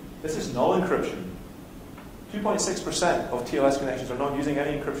interesting. This is null encryption. 2.6% of TLS connections are not using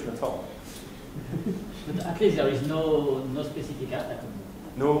any encryption at all. But at least there is no specific attack.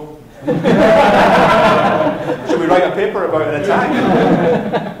 No. Should we write a paper about an attack?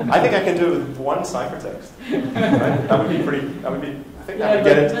 I think I can do it with 1 ciphertext. Right? That would be pretty. That would be. I think that would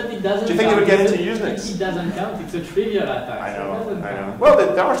get into. Do you think it would get into Usenix? It doesn't count. It's a trivial attack. I know. Well,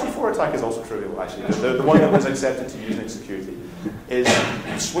 the RC4 attack is also trivial, actually. The one that was accepted to Usenix security is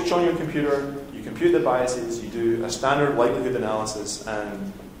you switch on your computer, you compute the biases, you do a standard likelihood analysis,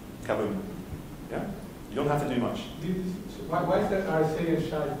 and kaboom. Yeah. You don't have to do much. So why is that RSA and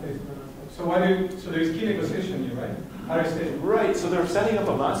SHA based on? So there's key negotiation here, right? RSA. Right. So they're setting up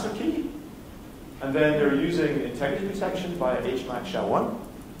a master key, and then they're using integrity protection via HMAC SHA-1,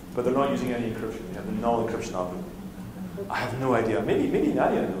 but they're not using any encryption. They have the null encryption algorithm. I have no idea. Maybe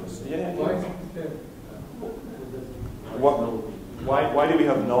Nadia knows. Yeah. Why is it there? Why do we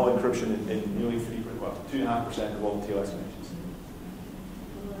have null encryption in nearly 2.5% of all TLS connections?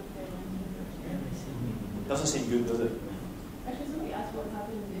 Doesn't seem good, does it? Actually, somebody asked what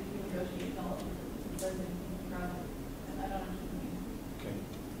happens if you negotiate null if it doesn't run, and I don't understand. Okay.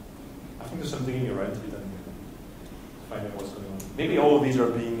 I think there's some digging around to be done here. find out what's going on. Maybe all of these are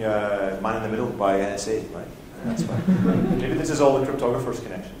being man in the middle by NSA, right? That's fine. Maybe this is all the cryptographers'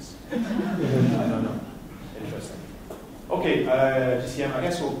 connections. I don't know. Interesting. Okay, GCM, I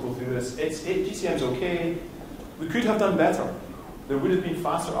guess we'll go through this. GCM's okay. We could have done better. There would have been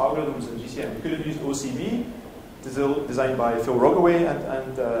faster algorithms in GCM. We could have used OCB, designed by Phil Rogaway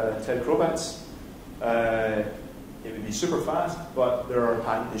and Ted Krobats. It would be super fast, but there are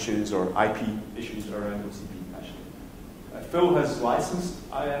patent issues or IP issues around OCB, actually. Phil has licensed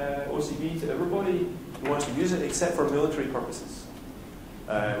OCB to everybody who wants to use it, except for military purposes,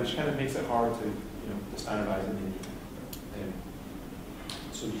 which kind of makes it hard to, to standardize it.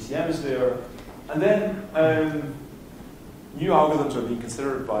 So GCM is there. And then new algorithms are being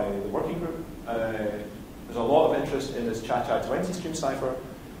considered by the working group. There's a lot of interest in this Cha-Cha-20 stream cipher.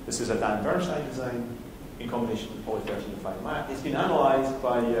 This is a Dan Bernstein design in combination with Poly 1305 Mac. It's been analyzed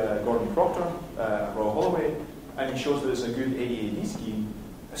by Gordon Proctor at Royal Holloway, and he shows that it's a good AEAD scheme,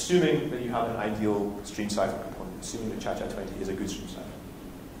 assuming that you have an ideal stream cipher component, assuming that Cha-Cha-20 is a good stream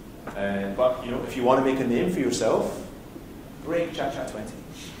cipher. But if you want to make a name for yourself, break Cha-Cha-20,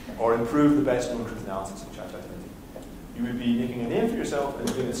 or improve the best known truth analysis of Cha-Cha-20. You would be making a name for yourself and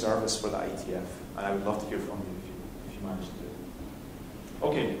doing a service for the IETF, and I would love to hear from you if you manage to do it.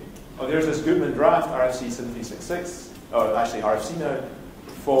 Okay, there's this Goodman draft, RFC 7366, actually RFC now,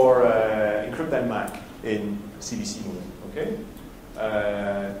 for encrypt Mac in CBC mode, okay?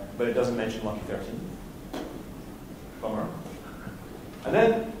 But it doesn't mention Lucky 13. Bummer. And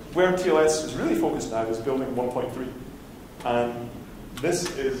then where TLS is really focused now is building 1.3. And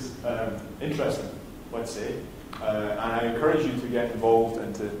this is interesting, let's say. And I encourage you to get involved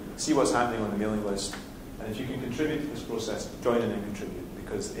and to see what's happening on the mailing list. And if you can contribute to this process, join in and contribute,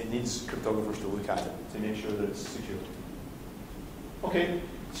 because it needs cryptographers to look at it to make sure that it's secure. Okay,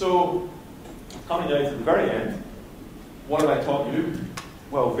 so coming down to the very end, what have I taught you?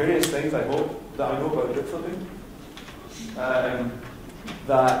 Well, various things, I hope, that I know about drip flipping.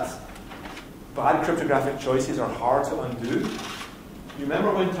 That bad cryptographic choices are hard to undo. You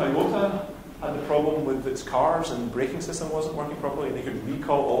remember when Toyota had the problem with its cars and the braking system wasn't working properly, and they could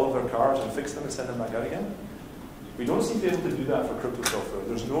recall all of their cars and fix them and send them back out again? We don't seem to be able to do that for crypto software.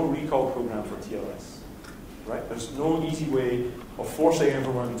 There's no recall program for TLS. Right? There's no easy way of forcing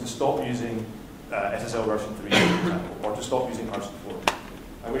everyone to stop using SSL version 3, for example, or to stop using RC4.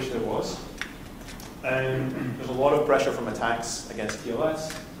 I wish there was. There's a lot of pressure from attacks against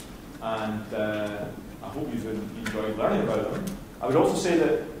TLS, and I hope you've enjoyed learning about them. I would also say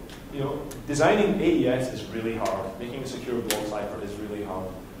that designing AES is really hard. Making a secure block cipher is really hard.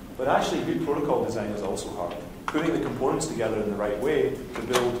 But actually, good protocol design is also hard. Putting the components together in the right way to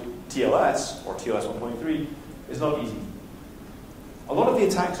build TLS, or TLS 1.3, is not easy. A lot of the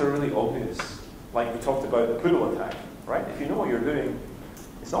attacks are really obvious. Like we talked about the Poodle attack, right? If you know what you're doing,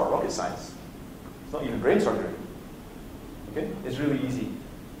 it's not rocket science. It's not even brain surgery. Okay? It's really easy.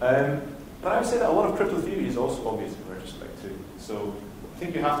 But I would say that a lot of crypto theory is also obvious in retrospect too. So I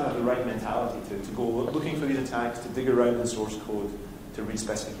think you have to have the right mentality to go looking for these attacks, to dig around in source code, to read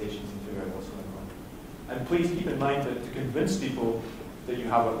specifications and figure out what's going on. And please keep in mind that to convince people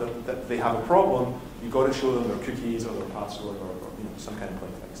that that they have a problem, you've got to show them their cookies or their password or some kind of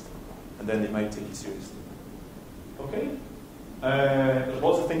plain text. And then they might take you seriously. Okay? There's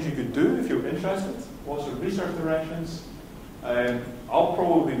lots of things you could do if you're interested, lots of research directions. I'll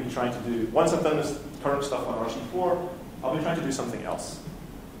probably be trying to do, once I've done this current stuff on RC4, I'll be trying to do something else.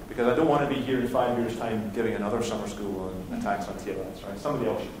 Because I don't want to be here in 5 years' time giving another summer school on attacks on TLS, right? Somebody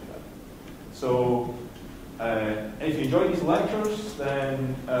else should do that. So, if you enjoy these lectures,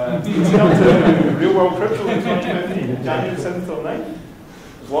 then please come to Real World Crypto in 2015, January 7th till 9th.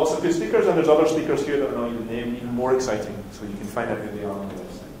 There's lots of good speakers, and there's other speakers here that are not even named, even more exciting, so you can find out who they are on the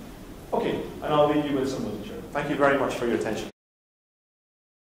website. Okay, and I'll leave you with some literature. Thank you very much for your attention.